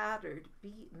the battered,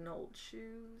 beaten old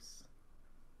shoes.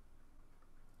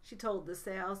 She told the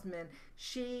salesman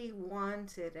she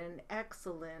wanted an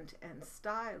excellent and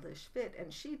stylish fit,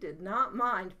 and she did not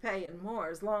mind paying more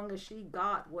as long as she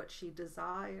got what she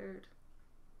desired.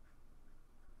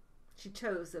 She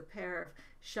chose a pair of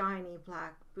shiny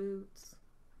black boots,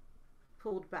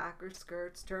 pulled back her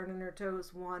skirts, turning her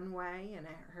toes one way and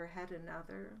her head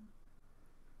another.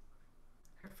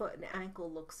 Her foot and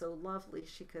ankle looked so lovely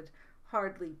she could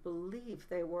hardly believe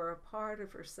they were a part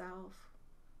of herself.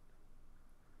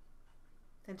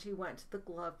 Then she went to the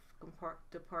glove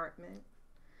department.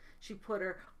 She put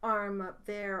her arm up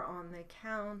there on the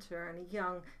counter, and a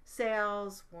young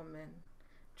saleswoman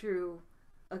drew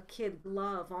a kid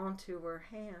glove onto her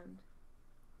hand,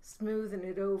 smoothing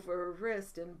it over her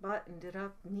wrist and buttoned it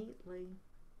up neatly.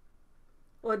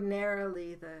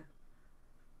 Ordinarily, the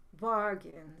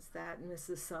bargains that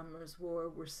Mrs. Summers wore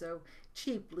were so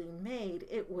cheaply made,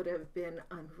 it would have been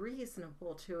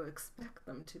unreasonable to expect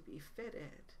them to be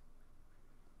fitted.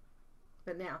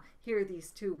 But now, here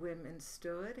these two women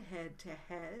stood, head to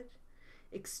head,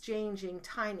 exchanging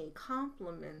tiny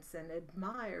compliments and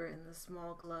admiring the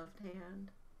small gloved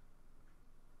hand.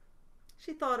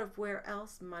 She thought of where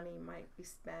else money might be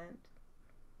spent,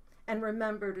 and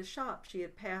remembered a shop she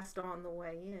had passed on the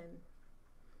way in.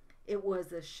 It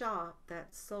was a shop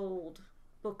that sold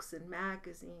books and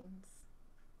magazines.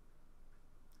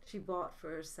 She bought for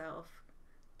herself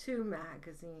 2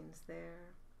 magazines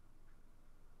there,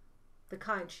 the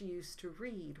kind she used to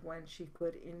read when she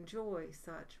could enjoy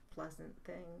such pleasant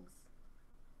things.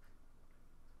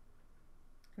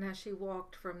 And as she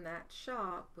walked from that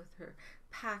shop with her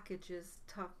packages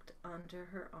tucked under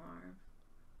her arm,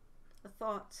 a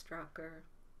thought struck her,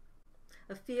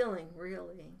 a feeling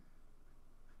really.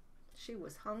 She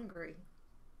was hungry.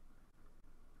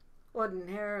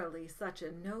 Ordinarily, such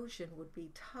a notion would be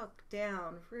tucked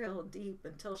down real deep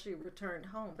until she returned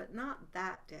home, but not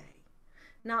that day.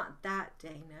 Not that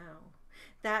day, no.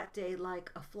 That day,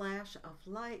 like a flash of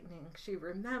lightning, she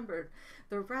remembered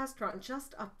the restaurant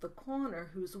just up the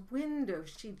corner whose window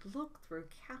she'd looked through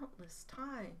countless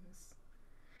times,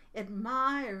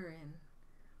 admiring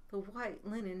the white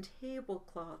linen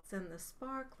tablecloths and the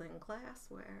sparkling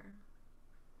glassware.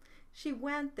 She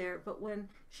went there, but when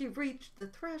she reached the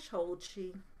threshold,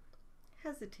 she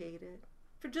hesitated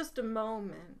for just a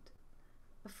moment,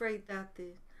 afraid that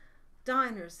the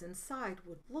diners inside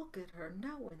would look at her,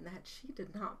 knowing that she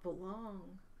did not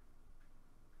belong.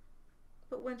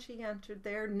 But when she entered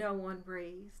there, no one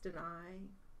raised an eye,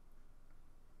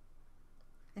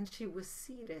 and she was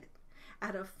seated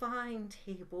at a fine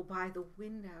table by the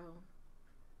window.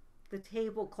 The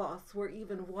tablecloths were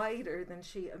even whiter than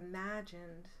she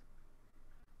imagined,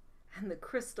 and the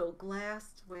crystal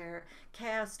glassware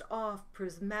cast off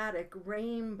prismatic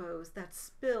rainbows that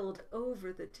spilled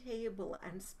over the table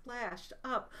and splashed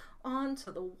up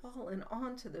onto the wall and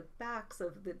onto the backs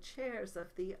of the chairs of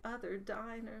the other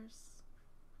diners.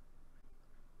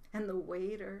 And the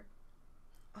waiter,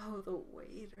 oh, the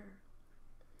waiter,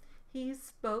 he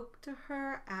spoke to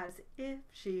her as if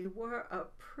she were a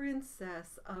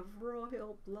princess of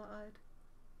royal blood.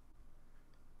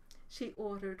 She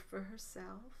ordered for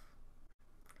herself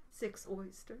 6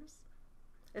 oysters,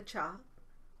 a chop,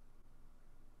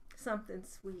 something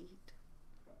sweet,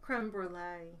 creme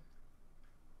brulee,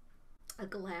 a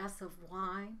glass of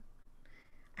wine,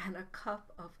 and a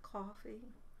cup of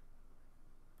coffee.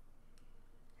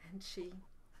 And she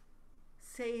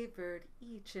savored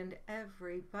each and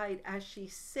every bite as she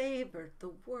savored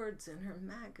the words in her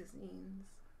magazines.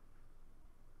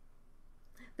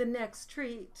 The next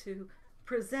treat to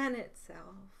present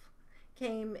itself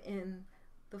came in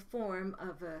the form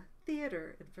of a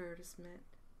theater advertisement.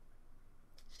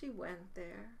 She went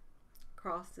there,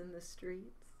 crossing the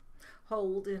streets,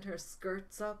 holding her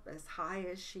skirts up as high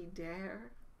as she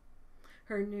dare.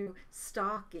 Her new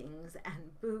stockings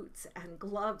and boots and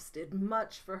gloves did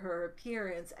much for her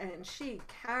appearance, and she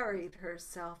carried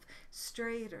herself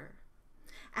straighter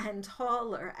and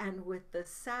taller, and with the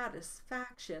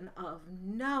satisfaction of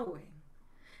knowing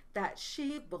that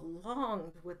she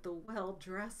belonged with the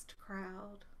well-dressed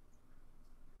crowd.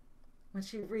 When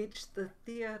she reached the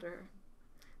theater,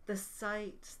 the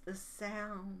sights, the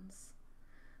sounds,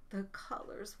 the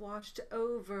colors washed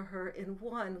over her in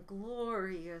one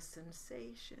glorious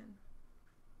sensation.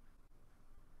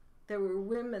 There were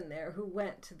women there who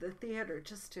went to the theater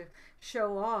just to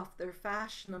show off their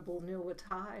fashionable new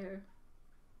attire.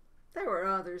 There were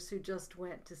others who just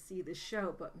went to see the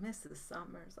show, but Mrs.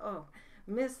 Summers, oh,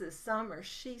 Mrs. Summers,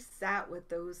 she sat with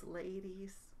those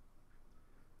ladies,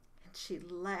 and she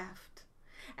laughed,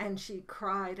 and she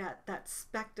cried at that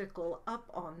spectacle up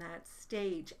on that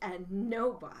stage, and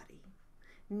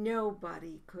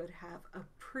nobody could have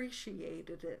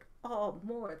appreciated it all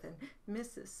more than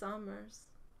Mrs. Summers.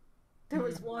 There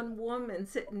was one woman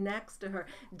sitting next to her,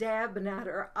 dabbing at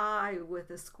her eye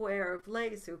with a square of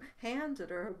lace, who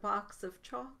handed her a box of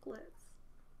chocolates.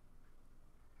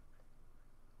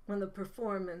 When the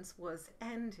performance was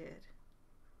ended,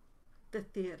 the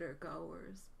theater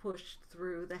goers pushed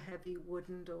through the heavy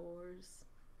wooden doors,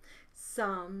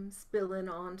 some spilling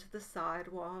onto the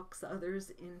sidewalks, others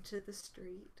into the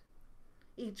street,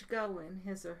 each going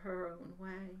his or her own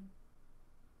way.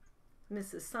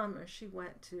 Mrs. Summers, she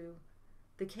went to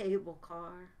the cable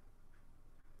car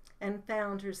and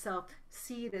found herself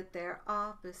seated there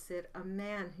opposite a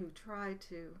man who tried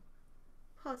to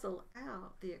puzzle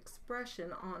out the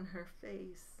expression on her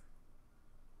face.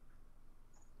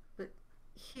 But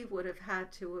he would have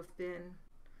had to have been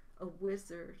a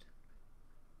wizard,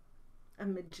 a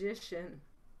magician,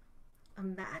 a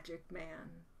magic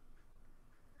man,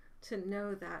 to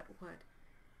know that what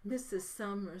Mrs.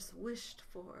 Summers wished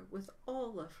for with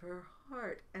all of her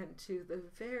heart and to the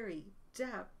very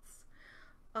depths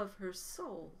of her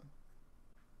soul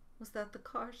was that the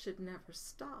car should never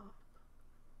stop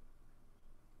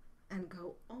and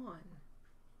go on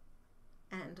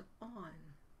and on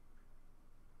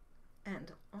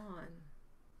and on.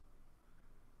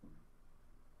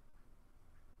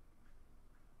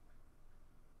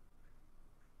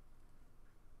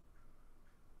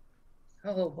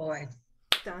 Oh boy.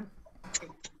 Done.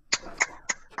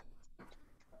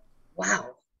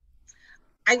 Wow.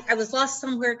 I was lost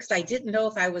somewhere because I didn't know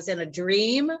if I was in a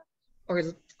dream or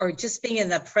just being in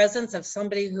the presence of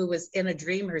somebody who was in a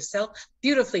dream herself.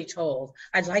 Beautifully told.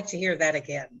 I'd like to hear that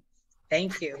again.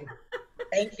 Thank you.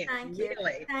 Thank you. Thank you.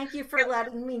 Really. Thank you for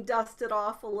letting me dust it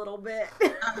off a little bit.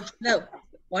 No,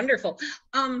 wonderful.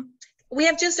 We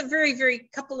have just a very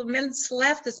couple of minutes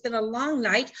left. It's been a long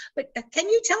night, but can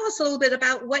you tell us a little bit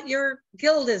about what your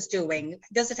guild is doing?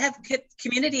 Does it have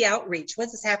community outreach? What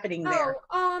is happening there?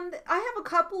 I have a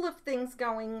couple of things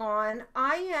going on.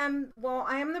 I am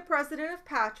the president of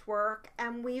Patchwork,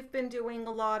 and we've been doing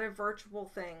a lot of virtual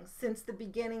things since the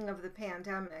beginning of the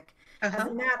pandemic. As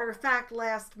a matter of fact,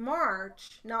 last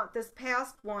March, not this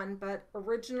past one, but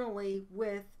originally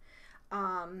with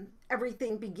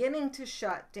everything beginning to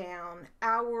shut down,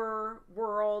 our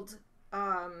World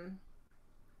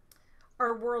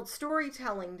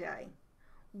Storytelling Day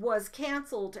was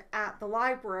canceled at the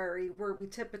library where we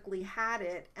typically had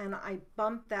it, and I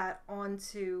bumped that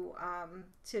onto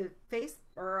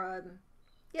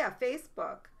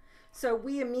Facebook. So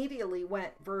we immediately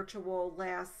went virtual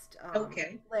last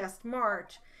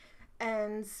March,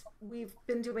 and we've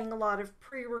been doing a lot of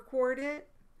pre-recorded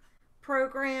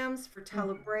programs for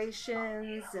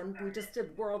celebrations, and we just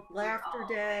did World Laughter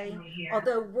Day.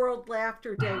 Although World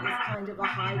Laughter Day was kind of a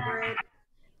hybrid,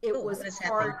 it was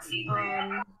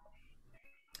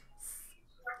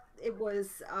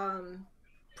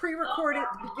pre-recorded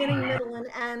at the beginning, middle, and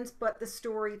end, but the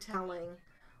storytelling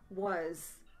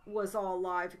was all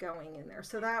live going in there.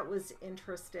 So that was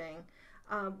interesting.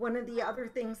 One of the other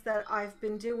things that I've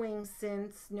been doing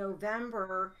since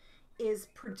November is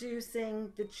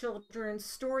producing the children's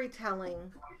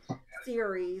storytelling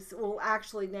series. Well,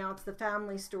 actually, now it's the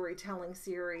family storytelling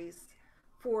series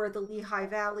for the Lehigh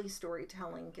Valley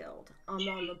Storytelling Guild. I'm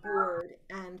on the board,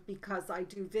 and because I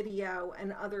do video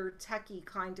and other techie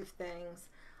kind of things,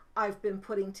 I've been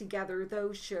putting together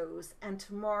those shows, and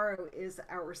tomorrow is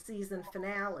our season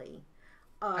finale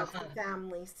of the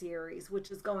family series,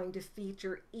 which is going to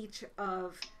feature each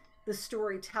of the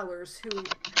storytellers who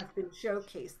have been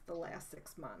showcased the last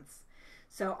 6 months.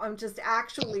 So I'm just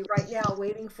actually right now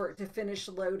waiting for it to finish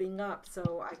loading up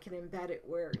so I can embed it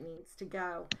where it needs to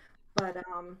go. But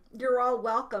you're all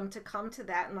welcome to come to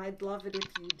that, and I'd love it if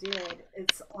you did.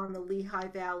 It's on the Lehigh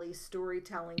Valley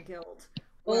Storytelling Guild.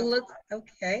 Well, look,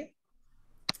 okay.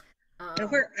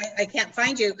 And where I can't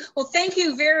find you. Well, thank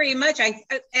you very much.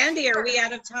 Andy, are we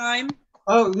out of time?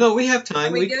 Oh no, we have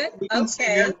time. Are we good? We can sit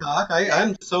here and talk.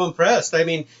 I'm so impressed. I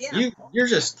mean, you're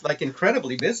just like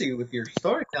incredibly busy with your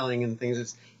storytelling and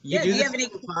things. You do this all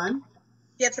the time?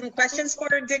 You have some questions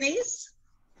for Denise?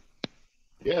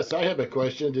 Yes, I have a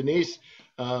question, Denise.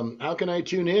 How can I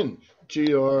tune in to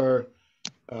your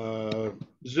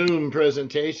Zoom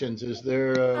presentations? Is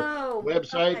there a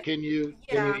website? Okay. Can you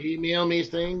email me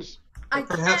things?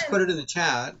 Perhaps put it in the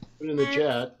chat. Put it in the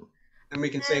chat. And we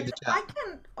can save the chat. I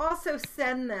can also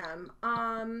send them.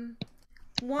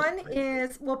 One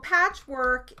is, well,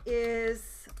 Patchwork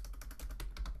is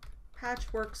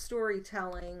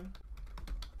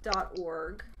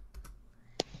patchworkstorytelling.org.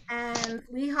 And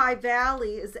Lehigh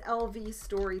Valley is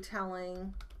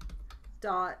lvstorytelling.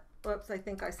 Oops, I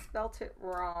think I spelt it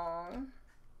wrong.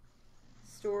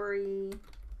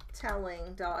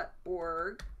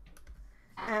 Storytelling.org.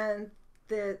 And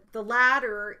the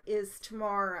latter is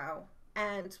tomorrow.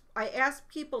 And I asked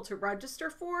people to register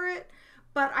for it,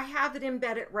 but I have it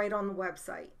embedded right on the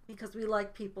website because we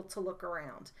like people to look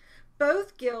around.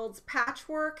 Both guilds,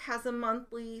 Patchwork has a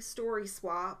monthly story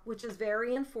swap, which is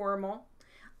very informal.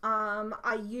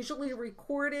 I usually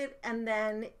record it, and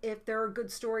then if there are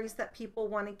good stories that people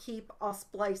want to keep, I'll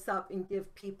splice up and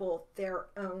give people their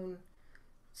own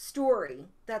story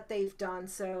that they've done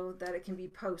so that it can be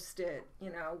posted,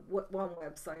 you know, on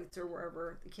websites or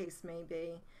wherever the case may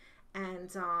be.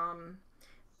 And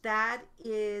that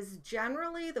is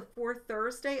generally the fourth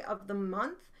Thursday of the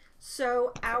month.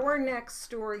 So our next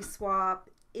story swap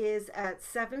is at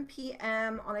 7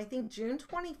 p.m. on, I think, June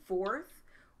 24th,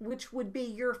 which would be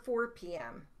your 4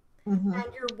 p.m. And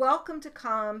you're welcome to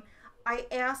come. I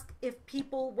ask if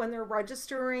people, when they're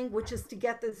registering, which is to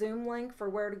get the Zoom link for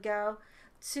where to go,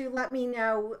 to let me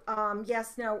know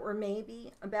yes, no, or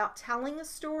maybe about telling a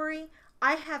story.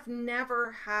 I have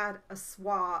never had a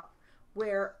swap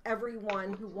where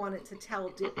everyone who wanted to tell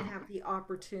didn't have the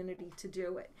opportunity to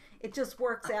do it. It just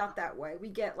works out that way. We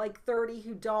get like 30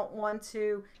 who don't want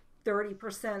to,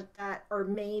 30% that are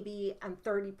maybe, and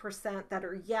 30% that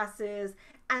are yeses,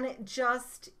 and it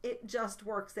just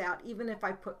works out, even if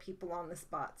I put people on the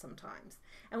spot sometimes.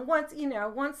 And once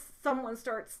someone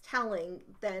starts telling,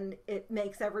 then it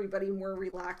makes everybody more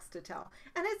relaxed to tell.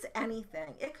 And it's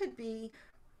anything. It could be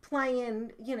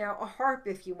playing, a harp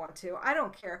if you want to. I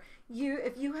don't care.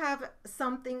 If you have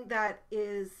something that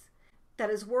is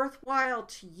worthwhile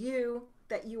to you,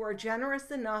 that you are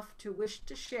generous enough to wish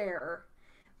to share,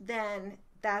 then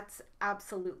that's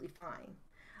absolutely fine.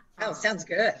 Oh, sounds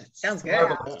good. Sounds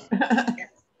good. Yeah.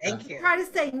 Thank you. Try to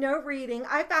say no reading.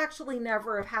 I've actually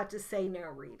never had to say no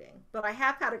reading, but I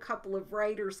have had a couple of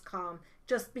writers come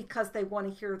just because they want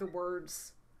to hear the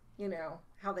words,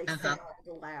 how they sound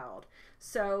aloud.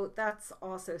 So that's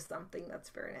also something that's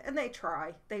very nice. And they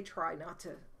try not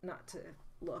to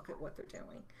look at what they're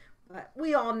doing. But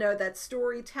we all know that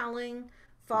storytelling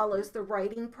follows the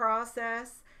writing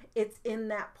process. It's in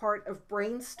that part of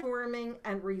brainstorming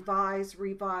and revise.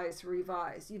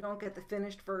 You don't get the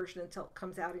finished version until it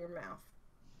comes out of your mouth.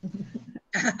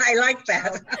 I like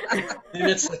that. And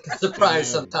it's a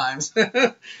surprise sometimes.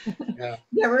 Yeah.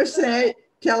 Never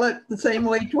tell it the same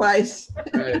way twice.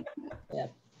 Right. Yeah.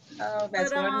 Oh,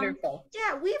 that's wonderful.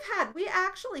 Yeah, we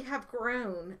actually have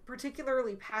grown,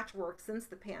 particularly Patchwork, since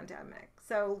the pandemic.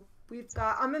 So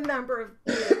I'm a member of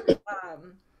the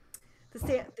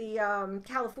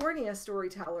California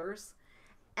Storytellers,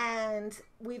 and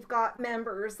we've got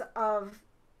members of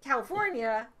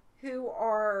California who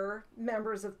are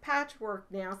members of Patchwork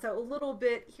now, so a little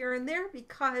bit here and there,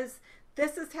 because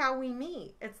this is how we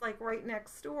meet. It's like right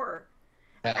next door.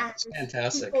 That's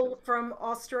fantastic. People from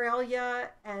Australia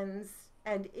and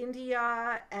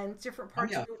India and different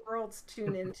parts of the world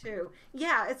tune in too.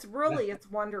 Yeah, it's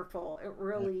wonderful. It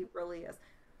really, really is.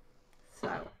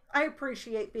 So I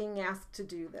appreciate being asked to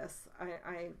do this.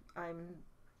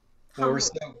 Well,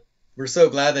 we're so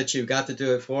glad that you got to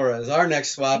do it for us. Our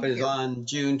next swap is on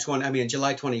July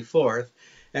 24th,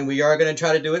 and we are going to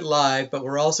try to do it live, but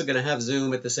we're also going to have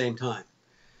Zoom at the same time.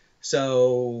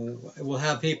 So we'll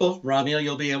have people. Ramil,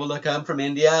 you'll be able to come from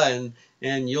India,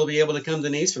 and you'll be able to come,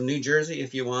 Denise, from New Jersey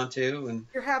if you want to. And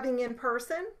you're having in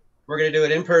person? We're going to do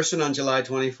it in person on July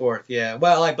 24th. Yeah,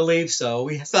 well, I believe so.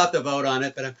 We still have to vote on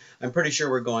it, but I'm pretty sure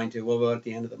we're going to. We'll vote at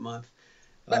the end of the month.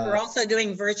 But we're also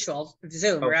doing virtual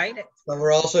Zoom, right? But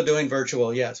we're also doing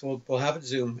virtual. Yes, we'll have it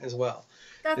Zoom as well.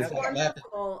 That's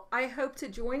wonderful. I hope to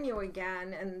join you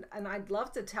again, and I'd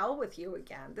love to tell with you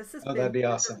again. This has been that'd be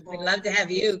awesome. We'd love to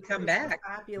have you come back.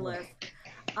 Fabulous.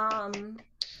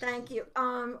 Thank you.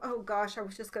 Oh gosh, I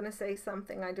was just going to say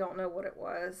something. I don't know what it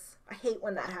was. I hate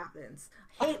when that happens.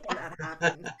 That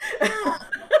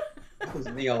was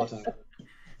me all the time.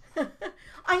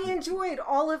 I enjoyed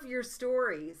all of your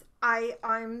stories.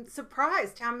 I'm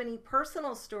surprised how many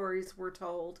personal stories were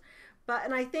told.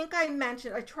 And I think I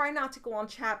mentioned, I try not to go on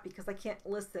chat because I can't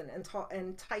listen and talk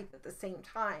and type at the same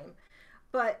time.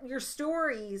 But your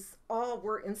stories all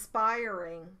were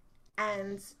inspiring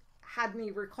and had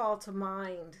me recall to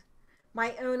mind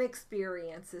my own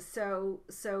experiences.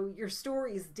 So your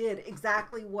stories did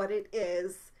exactly what it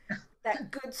is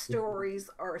that good stories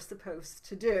are supposed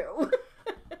to do.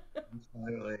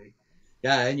 Absolutely.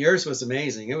 Yeah, and yours was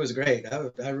amazing. It was great.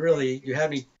 I really, you had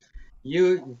me.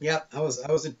 I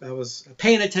was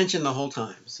paying attention the whole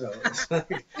time. So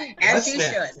as you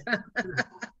should.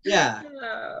 Yeah.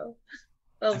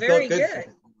 Well, very good.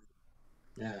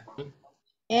 Yeah.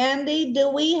 Andy, do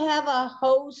we have a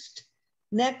host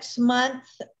next month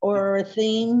or a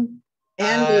theme?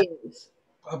 Andy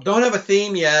I don't have a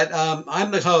theme yet.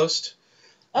 I'm the host.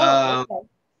 Okay.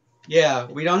 Yeah,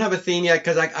 we don't have a theme yet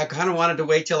because I kind of wanted to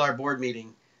wait till our board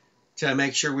meeting to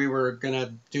make sure we were going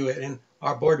to do it. And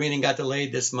our board meeting got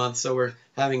delayed this month, so we're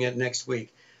having it next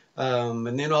week.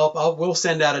 And then we'll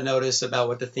send out a notice about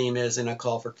what the theme is and a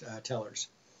call for tellers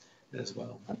as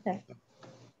well. Okay.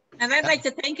 And I'd like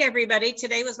to thank everybody.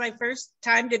 Today was my first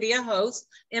time to be a host,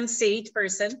 MC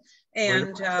person.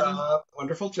 And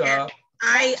wonderful job.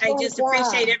 I just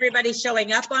appreciate everybody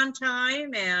showing up on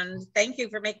time, and thank you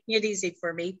for making it easy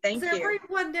for me. Thank you. Does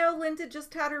everyone know Linda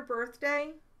just had her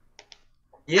birthday?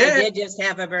 Yeah. I did just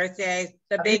have a birthday,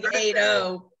 the big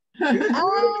 8-0.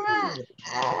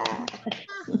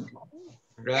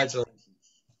 Congratulations.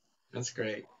 That's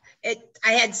great.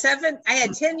 I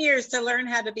had 10 years to learn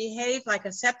how to behave like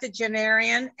a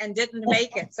septuagenarian and didn't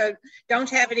make it. So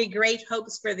don't have any great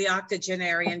hopes for the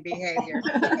octogenarian behavior.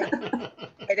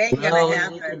 It ain't gonna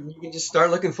happen. You can just start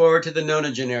looking forward to the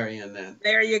nonagenarian then.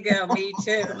 There you go, me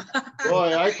too.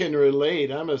 Boy, I can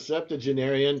relate. I'm a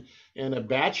septuagenarian and a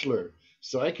bachelor.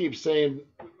 So I keep saying,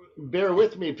 bear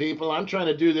with me, people. I'm trying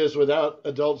to do this without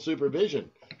adult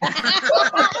supervision.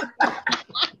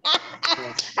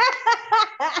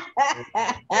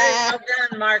 Well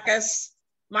done,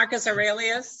 Marcus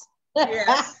Aurelius.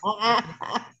 Yes.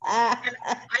 And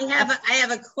I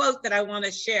have a quote that I want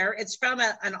to share. It's from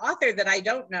an author that I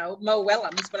don't know, Mo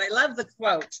Willems, but I love the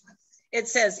quote. It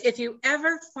says, if you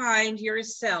ever find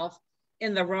yourself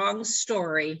in the wrong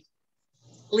story,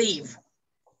 leave.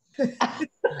 Yeah,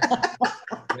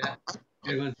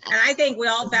 good one. And I think we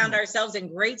all found ourselves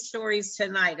in great stories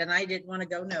tonight, and I didn't want to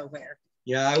go nowhere.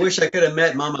 Yeah, I wish I could have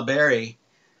met Mama Barry,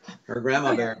 or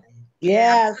Grandma Barry.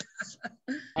 Yes.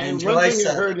 And one thing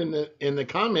I heard in the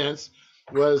comments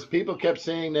was people kept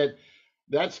saying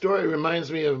that story reminds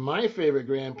me of my favorite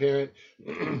grandparent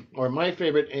or my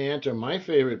favorite aunt or my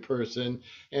favorite person.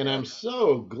 And I'm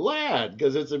so glad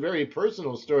because it's a very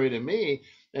personal story to me.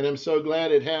 And I'm so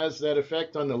glad it has that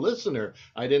effect on the listener.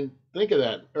 I didn't think of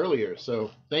that earlier. So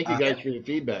thank you guys for your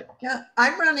feedback. Yeah,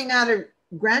 I'm running out of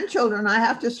grandchildren. I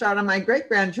have to start on my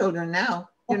great-grandchildren now.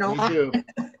 You know, Me too.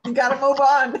 You got to move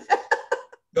on.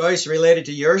 Joyce, related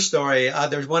to your story,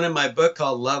 there's one in my book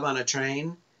called Love on a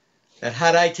Train, that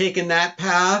had I taken that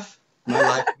path, my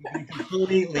life would be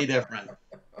completely different.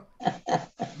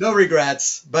 No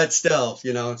regrets, but still,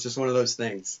 it's just one of those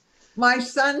things. My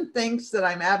son thinks that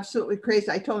I'm absolutely crazy.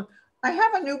 I told him, I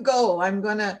have a new goal. I'm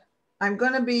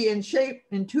gonna be in shape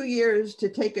in 2 years to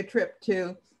take a trip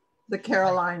to the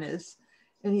Carolinas.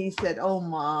 And he said, oh,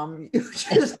 Mom, you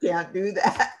just can't do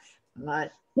that. I'm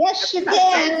like, yes, you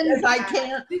can. Yes, I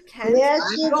can. Yes,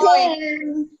 you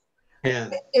can. Yeah.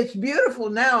 It's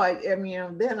beautiful now. I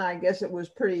mean, then I guess it was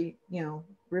pretty,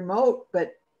 remote,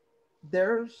 but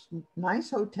there's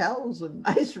nice hotels and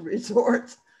nice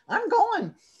resorts. I'm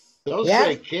going. Don't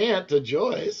say can't to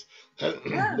Joyce.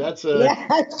 That's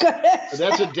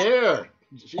a dare.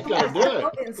 She's got to do it.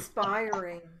 So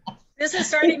inspiring. This is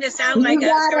starting to sound You like a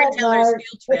got it, storyteller's Mark.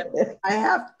 field trip.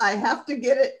 I have to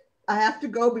get it. I have to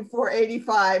go before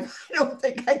 85. I don't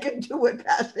think I can do it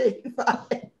past 85.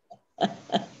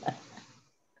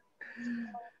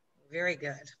 Very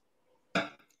good.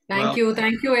 Thank you.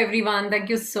 Thank you, everyone. Thank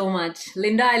you so much.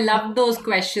 Linda, I loved those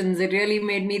questions. It really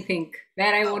made me think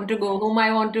where I want to go, whom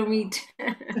I want to meet.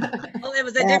 Well, it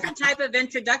was a different type of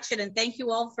introduction, and thank you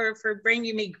all for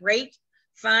bringing me great,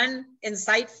 fun,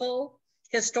 insightful,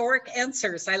 historic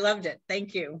answers. I loved it.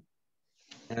 Thank you.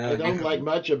 I don't like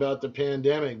much about the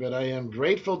pandemic, but I am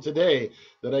grateful today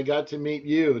that I got to meet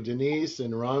you, Denise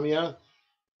and Ramya.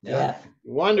 Yeah.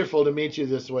 Wonderful to meet you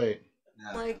this way.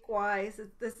 Yeah. Likewise,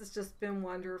 this has just been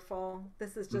wonderful.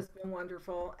 This has just been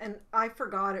wonderful. And I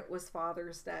forgot it was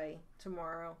Father's Day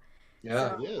tomorrow.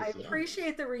 Yeah. So It is, I yeah.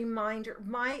 appreciate the reminder.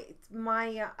 I'm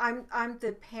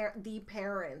the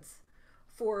parents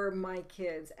for my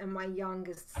kids, and my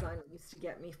youngest son used to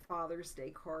get me Father's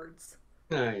Day cards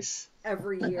Nice.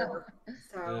 every year.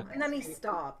 So, Yeah. and then he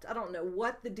stopped. I don't know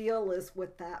what the deal is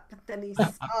with that, but then he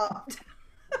stopped.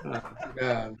 Oh,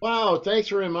 yeah. Wow, thanks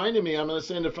for reminding me. I'm going to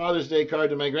send a Father's Day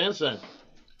card to my grandson.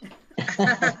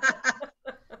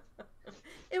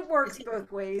 It works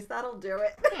both ways. That'll do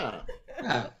it. Yeah.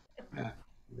 Yeah. Yeah.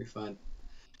 It'll be fun.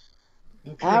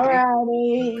 Okay. All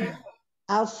righty.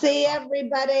 I'll see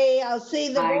everybody. I'll see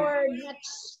the Bye. board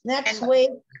next week.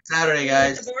 Saturday, The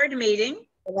guys. board meeting.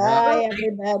 Bye,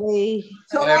 everybody.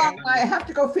 So Bye, long. I have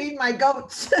to go feed my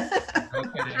goats.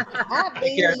 Okay. Happy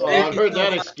Take care. Oh, I've heard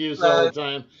that excuse all the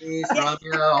time. Denise,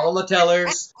 Ramya, all the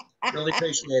tellers. Really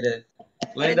appreciate it.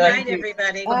 Good Linda. night,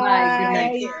 everybody. Bye. Good night.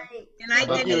 Thank you. Good night,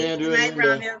 Thank you, Denise. Andrew Good and night,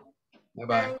 Linda. Ramya.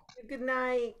 Bye-bye. Thank you. Good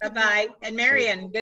night. Bye-bye. And Marion, good